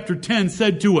Hebrews chapter 10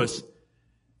 said to us.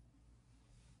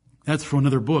 That's for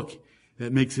another book.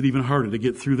 That makes it even harder to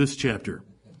get through this chapter.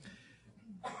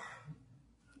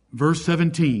 Verse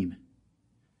 17.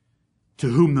 To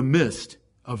whom the mist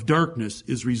of darkness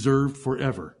is reserved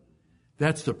forever.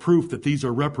 That's the proof that these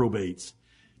are reprobates.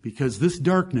 Because this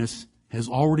darkness has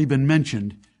already been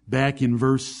mentioned back in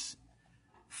verse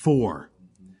 4.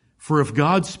 For if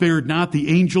God spared not the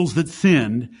angels that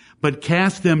sinned, but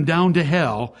cast them down to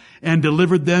hell and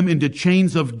delivered them into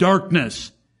chains of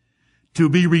darkness to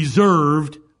be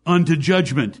reserved unto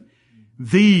judgment.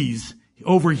 These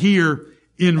over here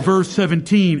in verse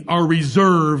 17 are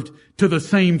reserved to the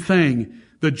same thing,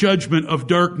 the judgment of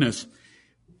darkness.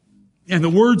 And the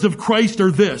words of Christ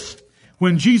are this: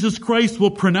 when Jesus Christ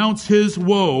will pronounce his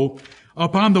woe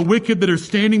upon the wicked that are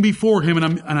standing before him,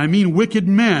 and I mean wicked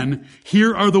men,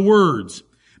 here are the words.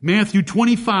 Matthew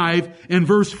 25 and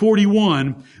verse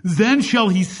 41, then shall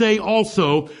he say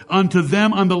also unto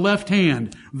them on the left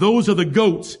hand, those are the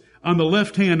goats on the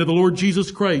left hand of the Lord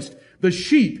Jesus Christ, the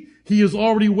sheep he has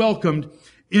already welcomed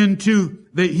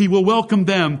he will welcome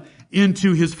them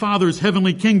into his Father's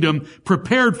heavenly kingdom,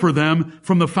 prepared for them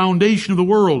from the foundation of the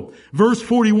world. Verse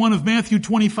 41 of Matthew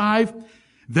 25,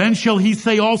 then shall he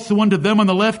say also unto them on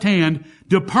the left hand,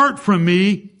 depart from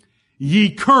me, ye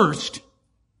cursed,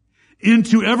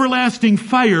 into everlasting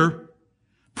fire,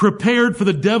 prepared for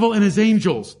the devil and his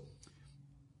angels.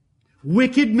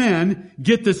 Wicked men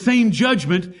get the same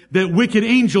judgment that wicked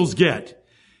angels get.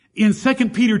 In 2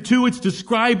 Peter 2, it's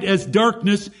described as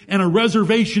darkness and a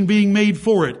reservation being made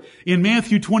for it. In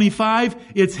Matthew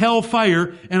 25, it's hell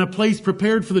fire and a place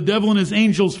prepared for the devil and his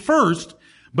angels first,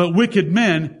 but wicked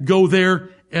men go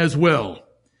there as well.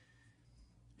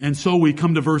 And so we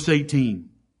come to verse 18.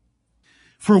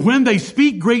 For when they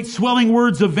speak great swelling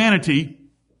words of vanity,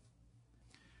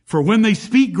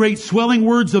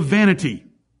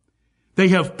 they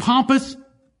have pompous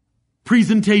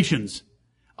presentations,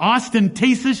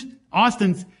 ostentatious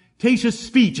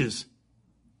speeches.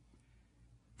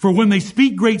 For when they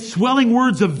speak great swelling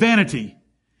words of vanity,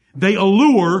 they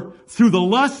allure through the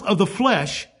lust of the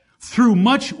flesh, through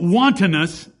much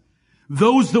wantonness,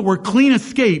 those that were clean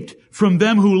escaped from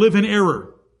them who live in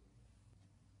error.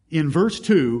 In verse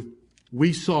 2,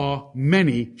 we saw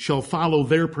many shall follow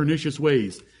their pernicious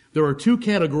ways. There are two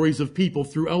categories of people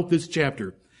throughout this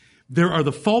chapter. There are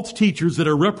the false teachers that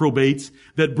are reprobates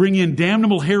that bring in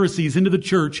damnable heresies into the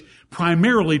church,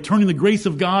 primarily turning the grace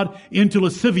of God into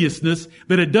lasciviousness,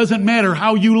 that it doesn't matter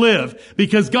how you live,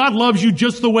 because God loves you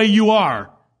just the way you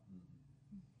are.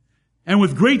 And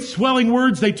with great swelling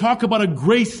words, they talk about a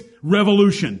grace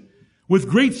revolution. With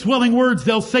great swelling words,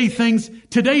 they'll say things,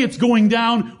 today it's going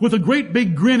down with a great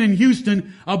big grin in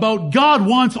Houston about God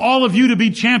wants all of you to be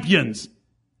champions.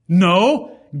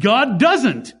 No, God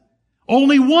doesn't.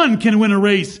 Only one can win a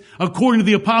race, according to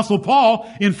the Apostle Paul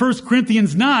in 1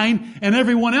 Corinthians 9, and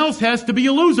everyone else has to be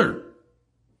a loser.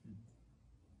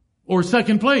 Or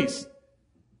second place.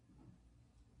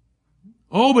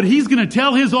 Oh, but he's going to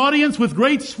tell his audience with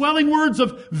great swelling words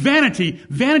of vanity.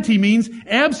 Vanity means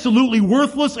absolutely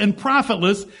worthless and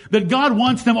profitless, that God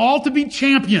wants them all to be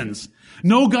champions.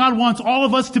 No, God wants all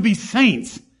of us to be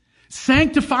saints.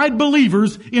 Sanctified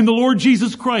believers in the Lord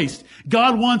Jesus Christ.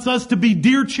 God wants us to be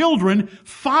dear children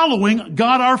following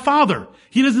God our Father.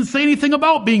 He doesn't say anything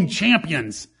about being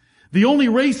champions. The only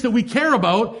race that we care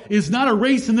about is not a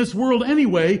race in this world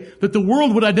anyway that the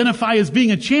world would identify as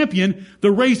being a champion.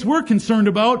 The race we're concerned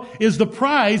about is the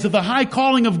prize of the high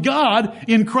calling of God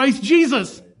in Christ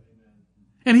Jesus.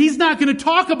 And He's not going to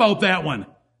talk about that one.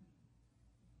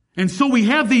 And so we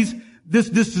have this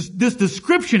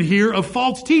description here of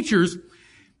false teachers.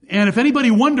 And if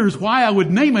anybody wonders why I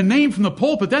would name a name from the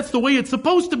pulpit, that's the way it's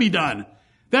supposed to be done.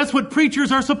 That's what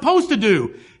preachers are supposed to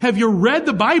do. Have you read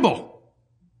the Bible?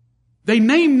 They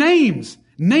name names.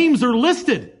 Names are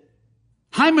listed.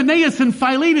 Hymenaeus and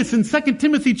Philetus in 2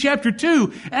 Timothy chapter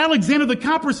 2. Alexander the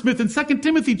coppersmith in 2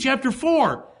 Timothy chapter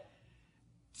 4.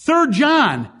 3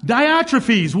 John,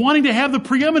 Diotrephes, wanting to have the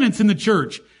preeminence in the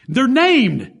church. They're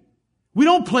named. We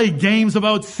don't play games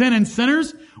about sin and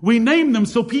sinners. We name them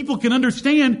so people can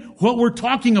understand what we're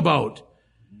talking about.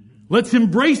 Let's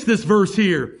embrace this verse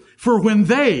here. For when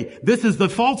they, this is the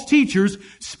false teachers,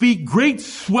 speak great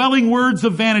swelling words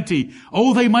of vanity.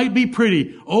 Oh, they might be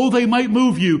pretty. Oh, they might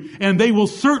move you. And they will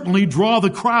certainly draw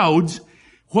the crowds.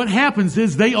 What happens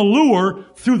is they allure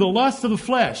through the lust of the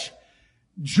flesh.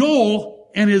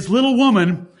 Joel and his little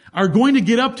woman are going to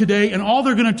get up today, and all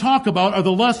they're going to talk about are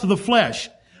the lust of the flesh.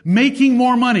 Making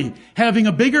more money, having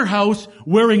a bigger house,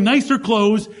 wearing nicer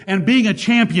clothes, and being a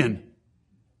champion.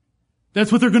 That's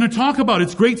what they're going to talk about.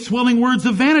 It's great swelling words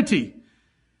of vanity.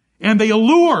 And they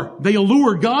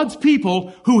allure God's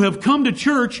people who have come to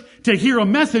church to hear a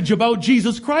message about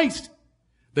Jesus Christ.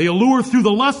 They allure through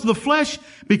the lust of the flesh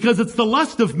because it's the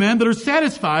lust of men that are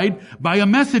satisfied by a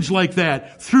message like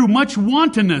that. Through much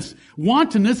wantonness.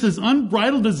 Wantonness is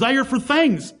unbridled desire for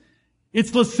things.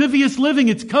 It's lascivious living.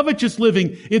 It's covetous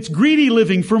living. It's greedy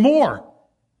living for more.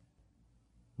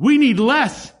 We need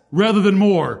less rather than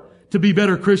more to be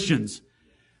better Christians.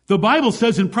 The Bible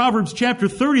says in Proverbs chapter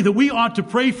 30 that we ought to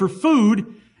pray for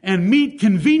food and meat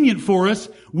convenient for us.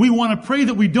 We want to pray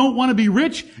that we don't want to be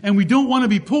rich and we don't want to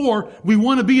be poor. We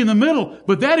want to be in the middle.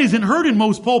 But that isn't heard in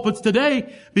most pulpits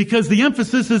today because the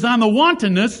emphasis is on the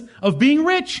wantonness of being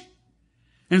rich.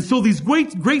 And so these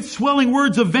great swelling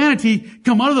words of vanity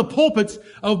come out of the pulpits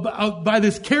by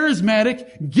this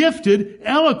charismatic, gifted,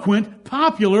 eloquent,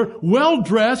 popular,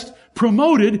 well-dressed,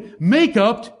 promoted, made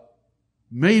up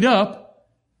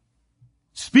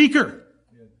speaker.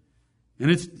 And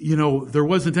it's, there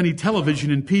wasn't any television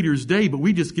in Peter's day, but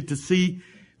we just get to see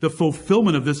the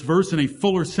fulfillment of this verse in a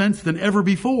fuller sense than ever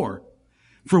before.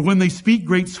 For when they speak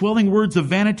great swelling words of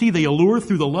vanity, they allure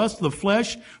through the lust of the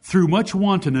flesh, through much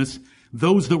wantonness,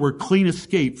 those that were clean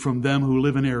escaped from them who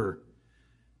live in error.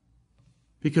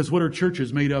 Because what are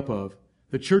churches made up of?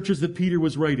 The churches that Peter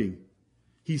was writing.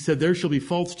 He said, there shall be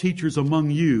false teachers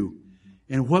among you.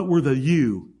 And what were the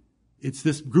you? It's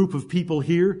this group of people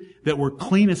here that were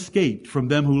clean escaped from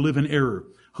them who live in error.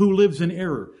 Who lives in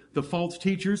error? The false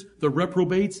teachers, the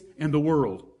reprobates, and the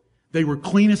world. They were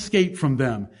clean escaped from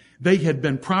them. They had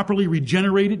been properly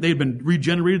regenerated. They had been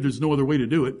regenerated. There's no other way to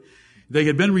do it. They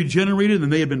had been regenerated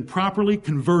and they had been properly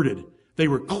converted. They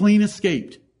were clean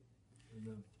escaped.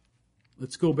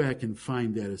 Let's go back and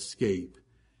find that escape.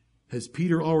 Has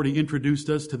Peter already introduced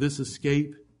us to this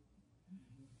escape?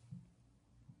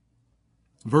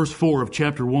 Verse 4 of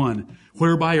chapter 1,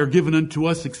 whereby are given unto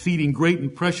us exceeding great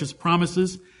and precious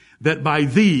promises, that by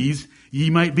these ye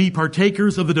might be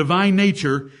partakers of the divine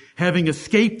nature, having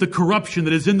escaped the corruption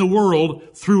that is in the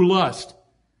world through lust.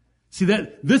 See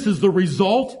that this is the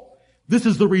result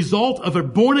of a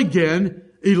born again,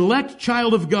 elect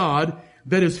child of God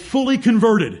that is fully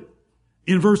converted.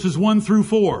 in verses 1 through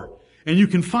 4. And you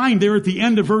can find there at the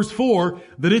end of verse 4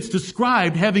 that it's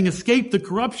described having escaped the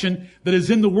corruption that is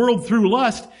in the world through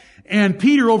lust. And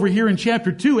Peter over here in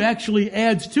chapter 2 actually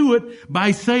adds to it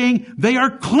by saying they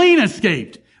are clean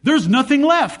escaped. There's nothing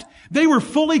left. They were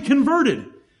fully converted.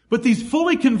 But these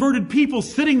fully converted people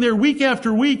sitting there week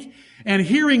after week and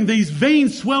hearing these vain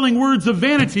swelling words of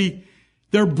vanity,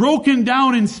 they're broken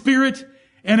down in spirit.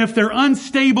 And if they're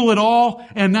unstable at all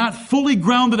and not fully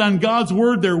grounded on God's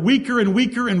word, they're weaker and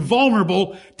weaker and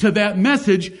vulnerable to that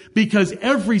message, because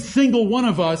every single one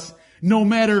of us, no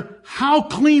matter how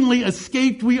cleanly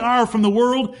escaped we are from the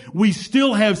world, we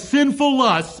still have sinful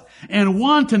lusts and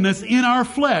wantonness in our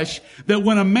flesh that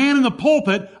when a man in the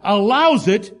pulpit allows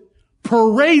it,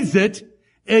 parades it,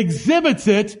 exhibits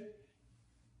it,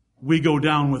 we go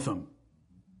down with them.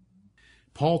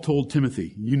 Paul told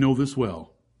Timothy, you know this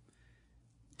well,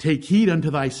 take heed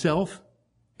unto thyself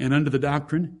and unto the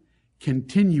doctrine,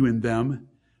 continue in them,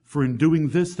 for in doing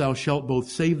this thou shalt both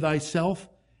save thyself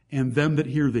and them that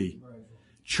hear thee. Right.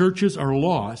 Churches are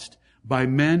lost by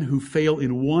men who fail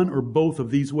in one or both of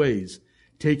these ways,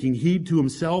 taking heed to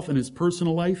himself and his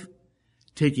personal life,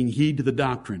 taking heed to the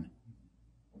doctrine.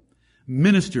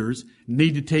 Ministers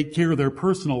need to take care of their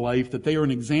personal life, that they are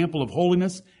an example of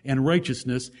holiness and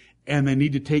righteousness, and they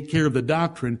need to take care of the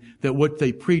doctrine that what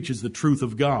they preach is the truth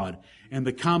of God. And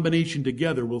the combination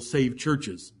together will save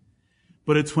churches.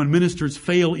 But it's when ministers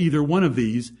fail either one of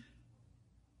these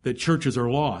that churches are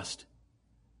lost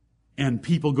and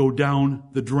people go down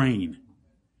the drain.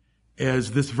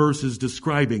 As this verse is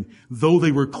describing, though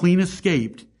they were clean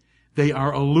escaped, they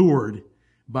are allured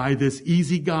by this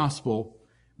easy gospel,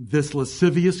 this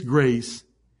lascivious grace,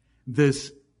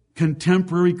 this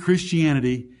contemporary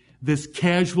Christianity, this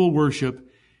casual worship,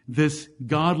 this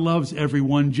God loves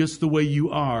everyone just the way you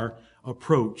are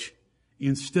approach,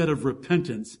 instead of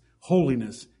repentance,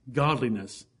 holiness,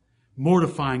 godliness,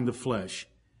 mortifying the flesh.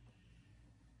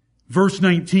 Verse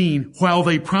 19, while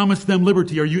they promised them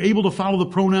liberty. Are you able to follow the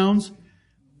pronouns?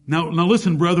 Now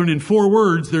listen, brethren, in 4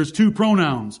 words, there's 2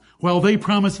 pronouns. While they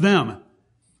promised them.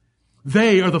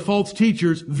 They are the false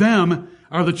teachers. Them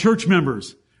are the church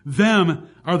members. Them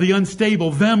are the unstable.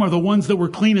 Them are the ones that were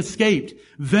clean escaped.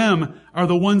 Them are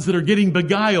the ones that are getting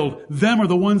beguiled. Them are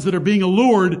the ones that are being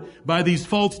allured by these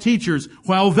false teachers,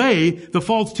 while they, the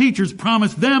false teachers,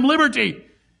 promise them liberty.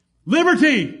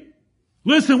 Liberty!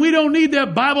 Listen, we don't need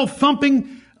that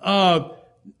Bible-thumping,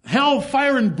 hell,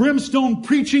 fire, and brimstone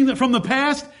preaching from the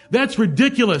past. That's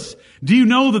ridiculous. Do you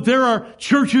know that there are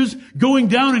churches going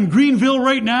down in Greenville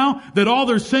right now that all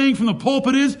they're saying from the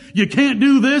pulpit is, you can't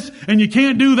do this and you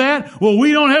can't do that? Well,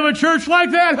 we don't have a church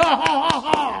like that. Ha, ha, ha,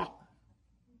 ha.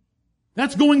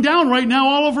 That's going down right now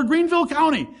all over Greenville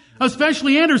County,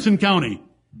 especially Anderson County.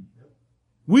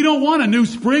 We don't want a new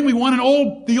spring. We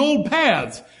want the old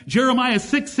paths. Jeremiah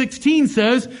 6:16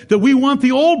 says that we want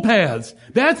the old paths.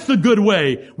 That's the good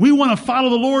way. We want to follow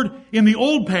the Lord in the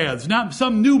old paths, not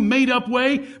some new made-up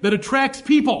way that attracts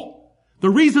people.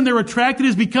 The reason they're attracted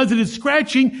is because it is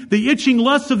scratching the itching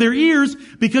lusts of their ears,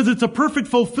 because it's a perfect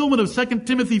fulfillment of 2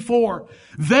 Timothy 4.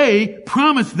 They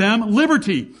promise them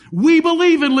liberty. We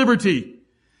believe in liberty.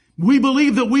 We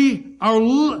believe that we are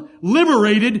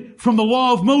liberated from the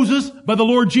law of Moses by the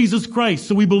Lord Jesus Christ.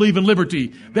 So we believe in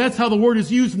liberty. That's how the word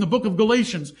is used in the book of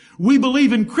Galatians. We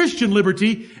believe in Christian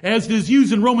liberty as it is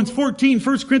used in Romans 14,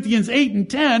 1 Corinthians 8 and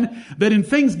 10, that in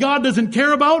things God doesn't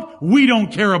care about, we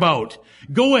don't care about.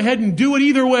 Go ahead and do it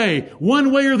either way,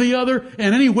 one way or the other,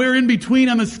 and anywhere in between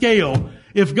on the scale.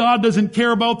 If God doesn't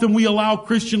care about them, we allow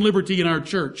Christian liberty in our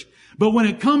church. But when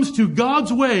it comes to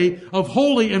God's way of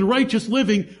holy and righteous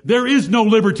living, there is no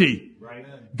liberty. Right.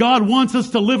 God wants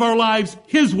us to live our lives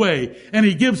His way. And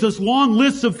He gives us long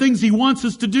lists of things He wants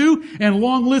us to do and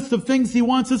long lists of things He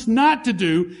wants us not to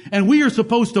do. And we are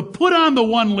supposed to put on the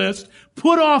one list,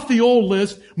 put off the old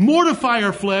list, mortify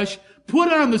our flesh,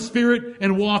 put on the Spirit,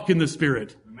 and walk in the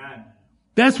Spirit. Amen.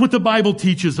 That's what the Bible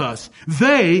teaches us.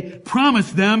 They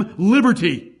promise them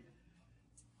liberty.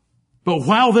 But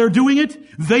while they're doing it,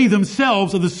 they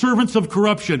themselves are the servants of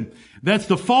corruption. That's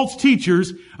the false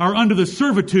teachers are under the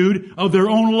servitude of their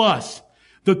own lusts.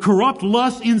 The corrupt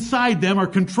lusts inside them are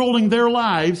controlling their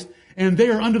lives, and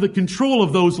they are under the control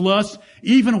of those lusts,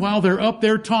 even while they're up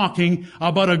there talking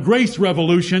about a grace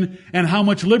revolution and how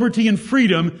much liberty and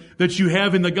freedom that you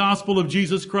have in the gospel of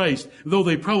Jesus Christ, though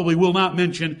they probably will not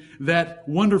mention that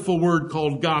wonderful word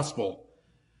called gospel,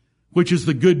 which is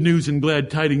the good news and glad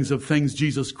tidings of things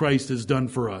Jesus Christ has done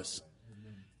for us.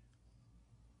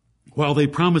 While they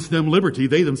promise them liberty,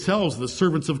 they themselves are the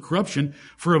servants of corruption,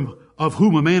 of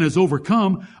whom a man is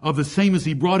overcome, of the same as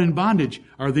he brought in bondage.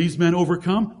 Are these men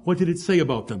overcome? What did it say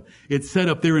about them? It said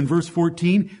up there in verse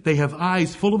 14, they have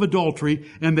eyes full of adultery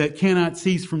and that cannot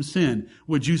cease from sin.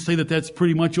 Would you say that that's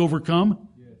pretty much overcome?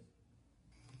 Yes.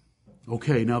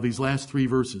 Okay, now these last 3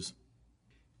 verses.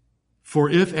 For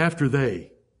if after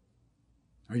they,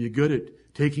 are you good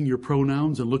at taking your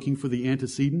pronouns and looking for the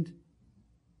antecedent?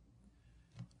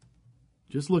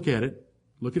 Just look at it.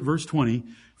 Look at verse 20.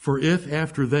 For if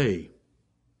after they,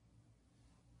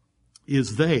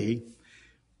 is they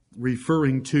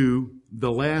referring to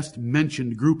the last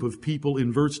mentioned group of people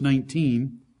in verse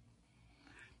 19,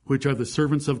 which are the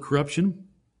servants of corruption,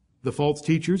 the false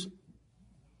teachers?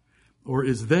 Or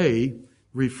is they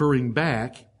referring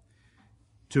back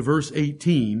to verse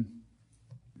 18?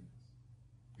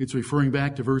 It's referring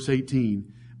back to verse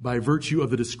 18 by virtue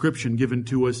of the description given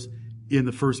to us in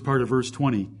the first part of verse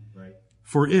 20. Right.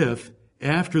 For if,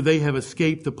 after they have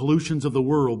escaped the pollutions of the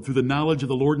world through the knowledge of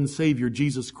the Lord and Savior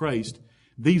Jesus Christ,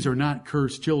 these are not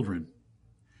cursed children.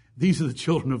 These are the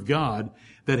children of God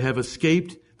that have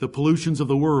escaped the pollutions of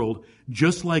the world,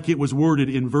 just like it was worded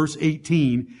in verse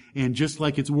 18 and just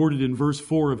like it's worded in verse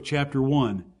 4 of chapter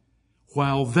 1.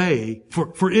 While they,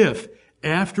 for if,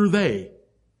 after they,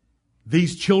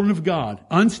 these children of God,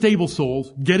 unstable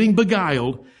souls, getting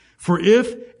beguiled, for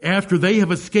if, after they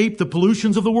have escaped the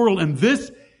pollutions of the world, and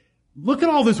this, look at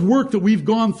all this work that we've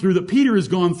gone through, that Peter has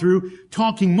gone through,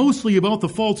 talking mostly about the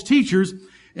false teachers,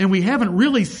 and we haven't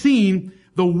really seen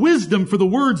the wisdom for the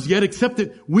words yet, except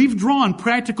that we've drawn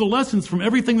practical lessons from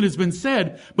everything that has been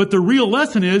said, but the real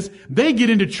lesson is, they get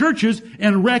into churches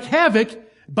and wreak havoc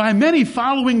by many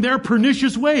following their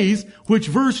pernicious ways, which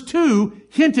verse 2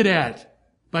 hinted at.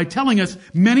 By telling us,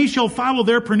 many shall follow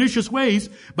their pernicious ways,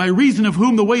 by reason of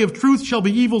whom the way of truth shall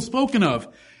be evil spoken of.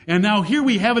 And now here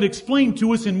we have it explained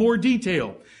to us in more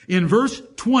detail. In verse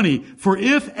 20, for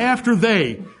if after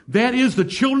they, that is the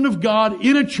children of God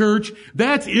in a church,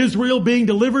 that's Israel being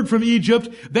delivered from Egypt,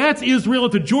 that's Israel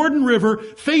at the Jordan River,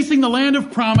 facing the land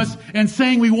of promise, and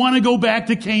saying we want to go back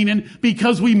to Canaan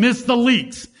because we missed the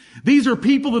leaks. These are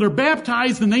people that are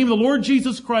baptized in the name of the Lord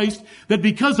Jesus Christ, that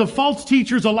because of false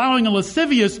teachers allowing a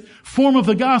lascivious form of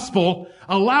the gospel,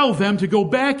 allow them to go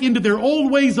back into their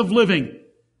old ways of living.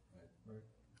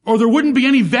 Or there wouldn't be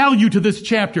any value to this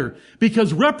chapter,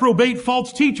 because reprobate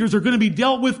false teachers are going to be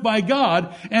dealt with by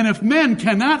God, and if men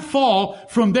cannot fall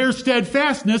from their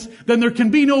steadfastness, then there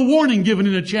can be no warning given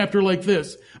in a chapter like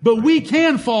this. But we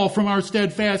can fall from our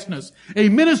steadfastness. A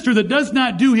minister that does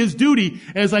not do his duty,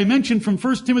 as I mentioned from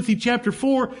 1 Timothy chapter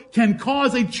 4, can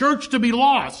cause a church to be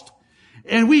lost.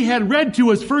 And we had read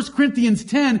to us 1 Corinthians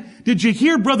 10. Did you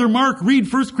hear Brother Mark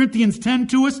read 1 Corinthians 10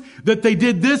 to us? That they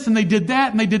did this and they did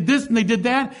that and they did this and they did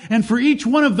that. And for each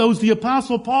one of those, the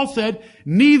Apostle Paul said,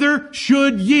 neither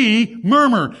should ye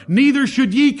murmur. Neither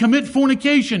should ye commit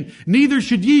fornication. Neither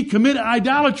should ye commit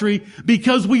idolatry,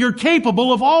 because we are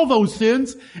capable of all those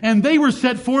sins. And they were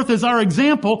set forth as our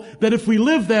example that if we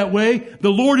live that way,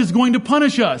 the Lord is going to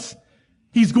punish us.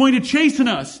 He's going to chasten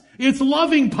us. It's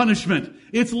loving punishment.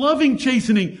 It's loving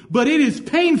chastening, but it is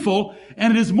painful,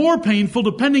 and it is more painful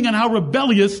depending on how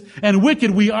rebellious and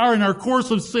wicked we are in our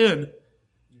course of sin.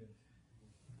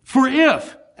 For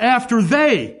if, after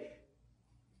they,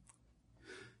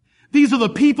 these are the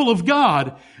people of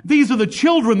God, these are the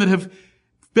children that have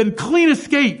been clean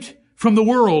escaped from the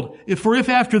world. For if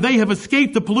after they have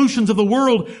escaped the pollutions of the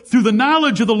world through the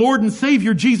knowledge of the Lord and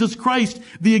Savior Jesus Christ,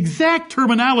 the exact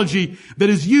terminology that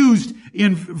is used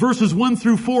in verses 1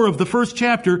 through 4 of the first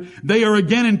chapter, they are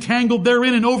again entangled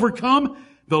therein and overcome.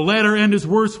 The latter end is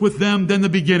worse with them than the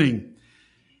beginning.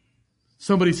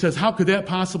 Somebody says, how could that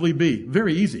possibly be?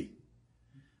 Very easy.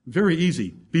 Very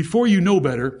easy. Before you know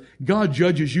better, God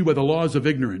judges you by the laws of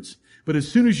ignorance. But as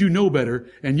soon as you know better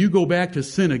and you go back to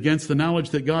sin against the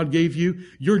knowledge that God gave you,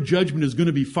 your judgment is going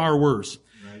to be far worse.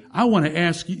 Right. I want to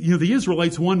ask you, the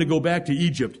Israelites wanted to go back to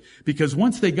Egypt because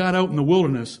once they got out in the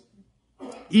wilderness,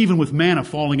 even with manna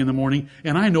falling in the morning,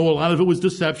 and I know a lot of it was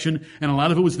deception and a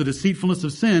lot of it was the deceitfulness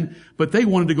of sin, but they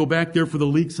wanted to go back there for the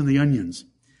leeks and the onions.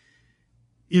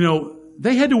 You know,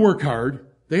 they had to work hard.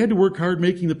 They had to work hard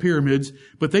making the pyramids,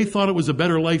 but they thought it was a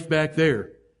better life back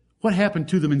there. What happened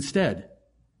to them instead?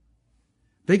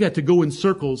 They got to go in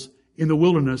circles in the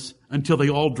wilderness until they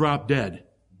all dropped dead.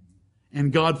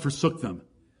 And God forsook them.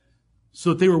 So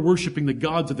that they were worshiping the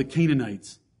gods of the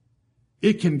Canaanites.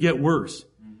 It can get worse.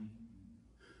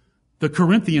 The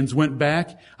Corinthians went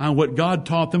back on what God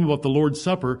taught them about the Lord's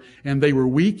Supper, and they were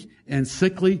weak and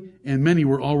sickly, and many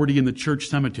were already in the church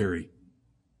cemetery.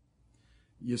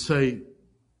 You say,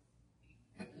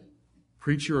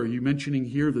 Preacher, are you mentioning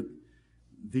here that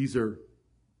these are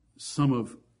some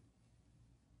of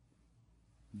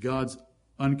God's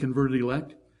unconverted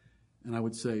elect? And I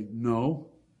would say, no,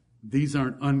 these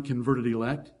aren't unconverted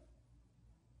elect.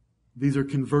 These are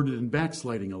converted and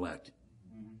backsliding elect.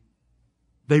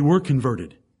 They were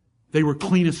converted. They were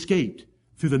clean escaped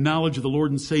through the knowledge of the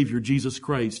Lord and Savior, Jesus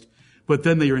Christ. But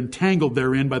then they are entangled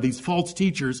therein by these false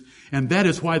teachers, and that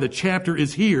is why the chapter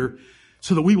is here,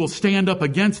 so that we will stand up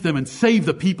against them and save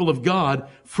the people of God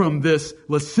from this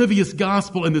lascivious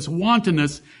gospel and this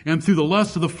wantonness and through the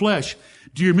lust of the flesh.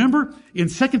 Do you remember in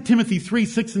 2 Timothy 3,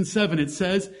 6 and 7, it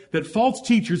says that false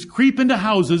teachers creep into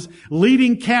houses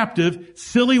leading captive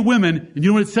silly women. And you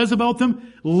know what it says about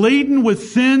them? Laden with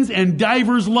sins and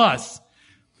divers lusts.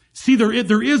 See,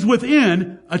 there is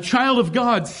within a child of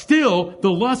God still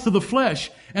the lust of the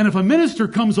flesh. And if a minister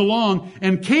comes along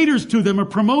and caters to them or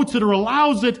promotes it or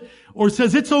allows it or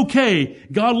says it's okay,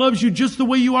 God loves you just the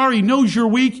way you are, He knows you're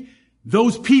weak,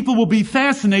 those people will be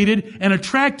fascinated and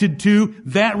attracted to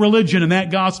that religion and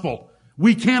that gospel.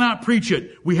 We cannot preach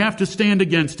it. We have to stand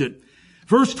against it.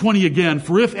 Verse 20 again,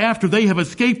 for if after they have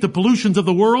escaped the pollutions of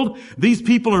the world, these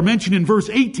people are mentioned in verse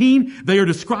 18, they are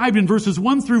described in verses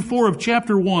 1 through 4 of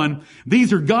chapter 1.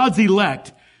 These are God's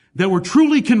elect that were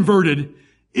truly converted.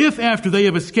 If after they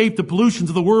have escaped the pollutions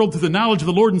of the world through the knowledge of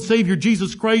the Lord and Savior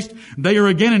Jesus Christ, they are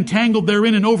again entangled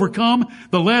therein and overcome,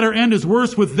 the latter end is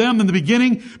worse with them than the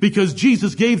beginning, because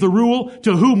Jesus gave the rule,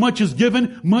 to whom much is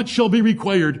given, much shall be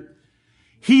required.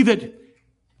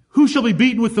 Who shall be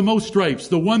beaten with the most stripes?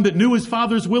 The one that knew his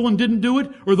father's will and didn't do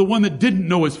it, or the one that didn't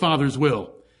know his father's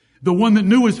will? The one that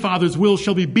knew his father's will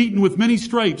shall be beaten with many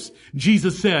stripes.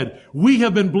 Jesus said, we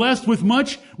have been blessed with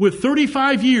much, with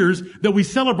 35 years that we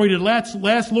celebrated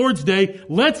last Lord's Day.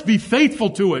 Let's be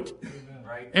faithful to it.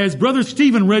 Right. As Brother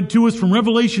Stephen read to us from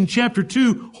Revelation chapter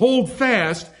 2, hold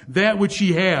fast that which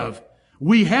ye have.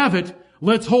 We have it.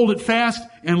 Let's hold it fast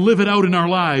and live it out in our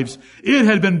lives. It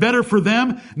had been better for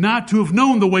them not to have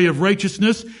known the way of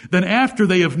righteousness than after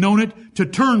they have known it to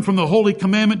turn from the holy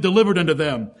commandment delivered unto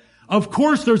them. Of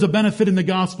course there's a benefit in the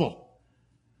gospel.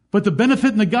 But the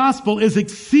benefit in the gospel is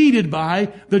exceeded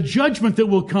by the judgment that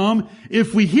will come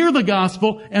if we hear the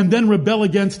gospel and then rebel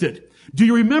against it. Do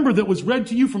you remember that was read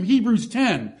to you from Hebrews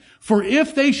 10? For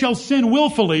if they shall sin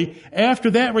willfully, after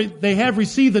that they have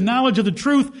received the knowledge of the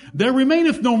truth, there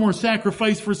remaineth no more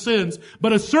sacrifice for sins,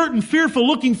 but a certain fearful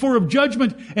looking for of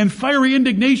judgment and fiery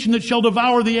indignation that shall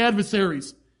devour the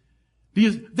adversaries.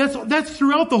 That's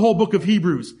throughout the whole book of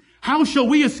Hebrews. How shall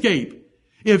we escape?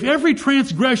 If every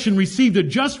transgression received a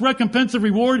just recompense of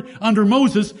reward under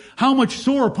Moses, how much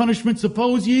sore punishment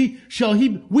suppose ye shall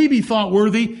we be thought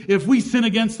worthy if we sin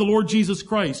against the Lord Jesus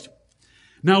Christ?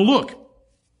 Now look,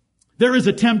 there is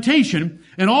a temptation,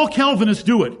 and all Calvinists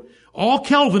do it. All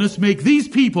Calvinists make these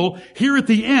people here at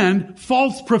the end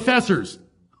false professors.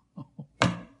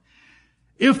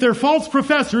 If they're false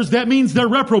professors, that means they're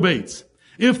reprobates.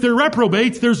 If they're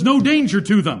reprobates, there's no danger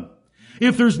to them.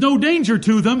 If there's no danger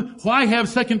to them, why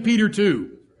have 2 Peter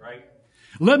 2? Right.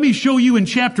 Let me show you in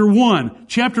chapter 1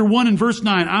 and verse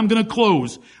 9. I'm going to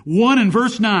close. 1 and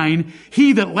verse 9.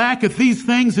 He that lacketh these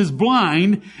things is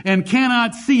blind and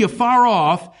cannot see afar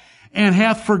off, and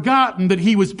hath forgotten that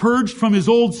he was purged from his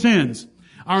old sins.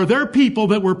 Are there people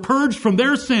that were purged from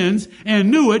their sins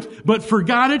and knew it, but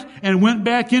forgot it and went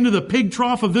back into the pig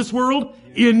trough of this world?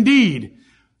 Indeed.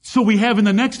 So we have in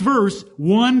the next verse,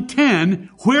 1:10,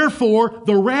 wherefore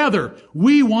the rather.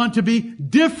 We want to be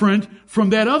different from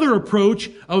that other approach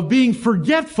of being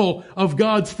forgetful of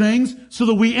God's things so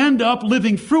that we end up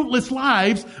living fruitless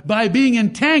lives by being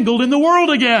entangled in the world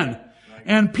again.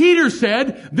 And Peter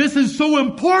said, this is so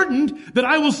important that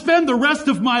I will spend the rest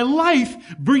of my life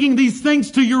bringing these things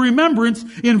to your remembrance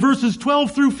in verses 12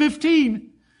 through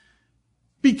 15.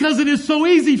 Because it is so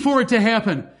easy for it to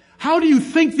happen. How do you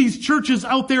think these churches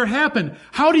out there happen?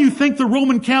 How do you think the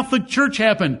Roman Catholic Church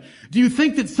happened? Do you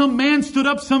think that some man stood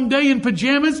up someday in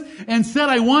pajamas and said,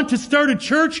 I want to start a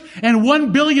church, and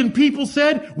 1 billion people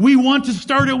said, we want to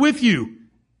start it with you?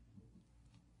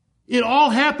 It all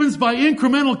happens by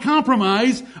incremental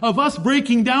compromise of us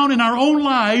breaking down in our own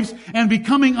lives and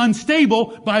becoming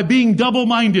unstable by being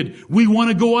double-minded. We want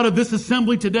to go out of this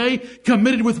assembly today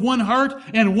committed with one heart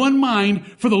and one mind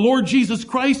for the Lord Jesus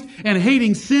Christ and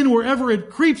hating sin wherever it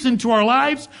creeps into our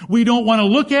lives. We don't want to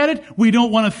look at it. We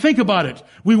don't want to think about it.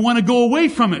 We want to go away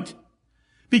from it.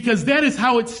 Because that is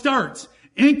how it starts.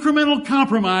 Incremental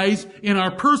compromise in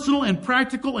our personal and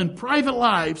practical and private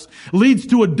lives leads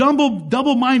to a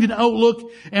double-minded outlook,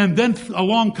 and then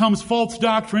along comes false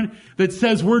doctrine that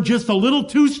says we're just a little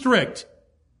too strict.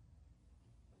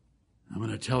 I'm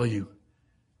going to tell you,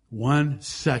 1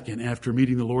 second after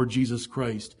meeting the Lord Jesus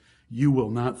Christ, you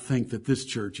will not think that this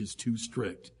church is too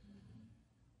strict.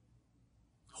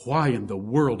 Why in the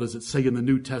world does it say in the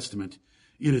New Testament,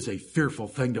 it is a fearful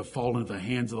thing to fall into the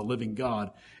hands of the living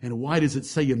God? And why does it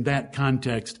say in that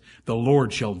context, the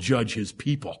Lord shall judge his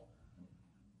people?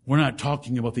 We're not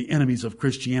talking about the enemies of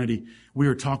Christianity. We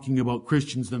are talking about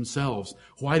Christians themselves.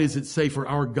 Why does it say for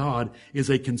our God is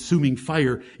a consuming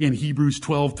fire in Hebrews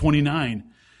 12:29?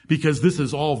 Because this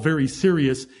is all very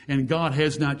serious, and God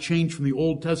has not changed from the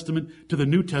Old Testament to the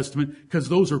New Testament, because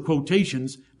those are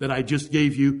quotations that I just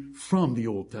gave you from the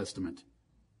Old Testament.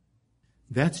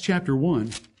 That's chapter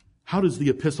 1. How does the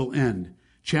epistle end?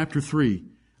 Chapter 3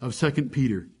 of 2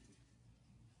 Peter.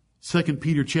 2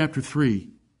 Peter chapter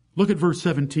 3. Look at verse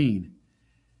 17.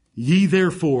 Ye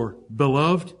therefore,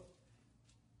 beloved,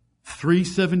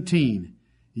 3:17.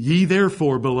 Ye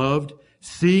therefore, beloved,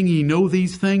 seeing ye know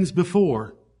these things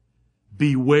before,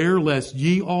 beware lest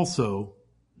ye also,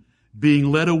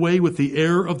 being led away with the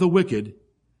error of the wicked,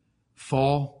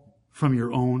 fall from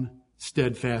your own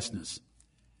steadfastness.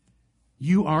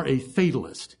 You are a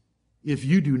fatalist if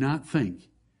you do not think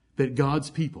that God's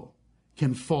people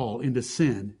can fall into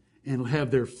sin and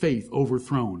have their faith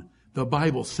overthrown. The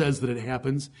Bible says that it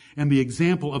happens, and the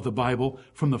example of the Bible,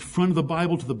 from the front of the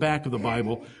Bible to the back of the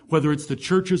Bible, whether it's the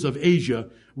churches of Asia,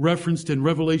 referenced in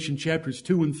Revelation chapters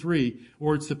 2 and 3,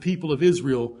 or it's the people of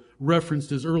Israel,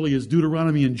 referenced as early as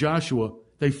Deuteronomy and Joshua,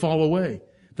 they fall away.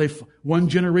 One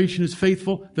generation is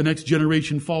faithful, the next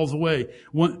generation falls away.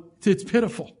 It's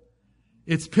pitiful.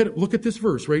 It's pitiful. Look at this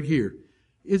verse right here.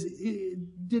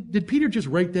 Did Peter just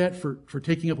write that for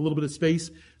taking up a little bit of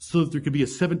space so that there could be a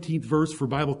 17th verse for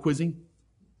Bible quizzing?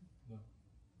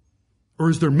 Or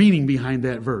is there meaning behind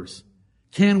that verse?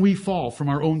 Can we fall from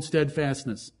our own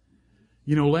steadfastness?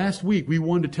 You know, last week we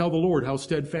wanted to tell the Lord how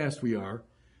steadfast we are,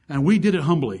 and we did it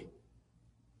humbly.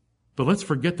 But let's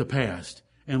forget the past,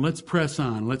 and let's press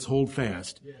on. Let's hold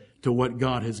fast to what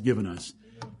God has given us.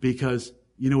 Because,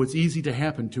 you know, it's easy to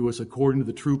happen to us according to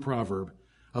the true proverb.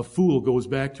 A fool goes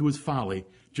back to his folly,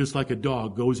 just like a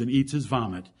dog goes and eats his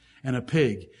vomit. And a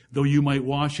pig, though you might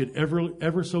wash it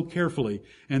ever so carefully,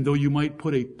 and though you might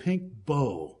put a pink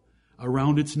bow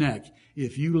around its neck,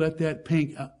 if you let that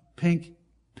pink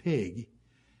pig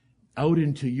out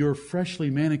into your freshly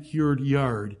manicured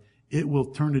yard, it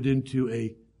will turn it into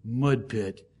a mud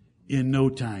pit in no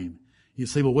time. You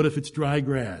say, well, what if it's dry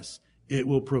grass? It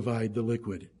will provide the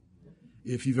liquid.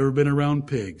 If you've ever been around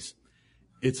pigs,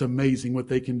 it's amazing what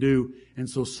they can do. And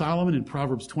so Solomon in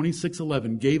Proverbs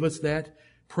 26:11 gave us that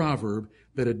proverb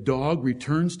that a dog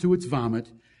returns to its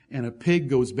vomit and a pig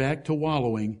goes back to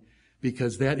wallowing,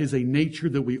 because that is a nature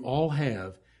that we all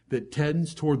have that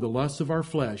tends toward the lusts of our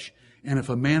flesh. And if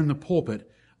a man in the pulpit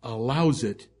allows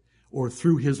it, or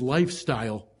through his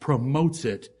lifestyle promotes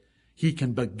it, he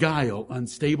can beguile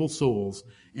unstable souls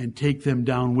and take them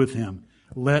down with him.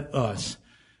 Let us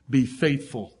be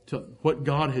faithful to what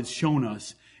God has shown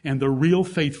us. And the real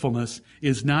faithfulness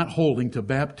is not holding to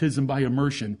baptism by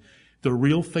immersion. The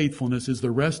real faithfulness is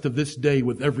the rest of this day,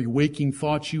 with every waking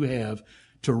thought you have,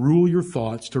 to rule your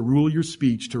thoughts, to rule your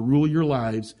speech, to rule your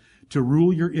lives, to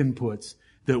rule your inputs,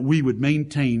 that we would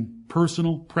maintain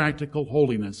personal, practical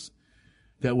holiness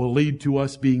that will lead to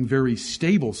us being very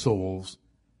stable souls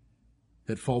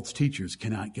that false teachers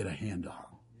cannot get a hand on.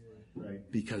 Right.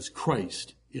 Because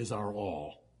Christ is our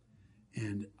all.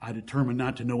 And I determined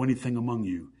not to know anything among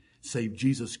you save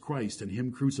Jesus Christ and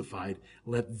Him crucified.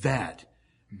 Let that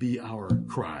be our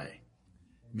cry.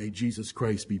 May Jesus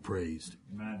Christ be praised.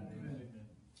 Amen.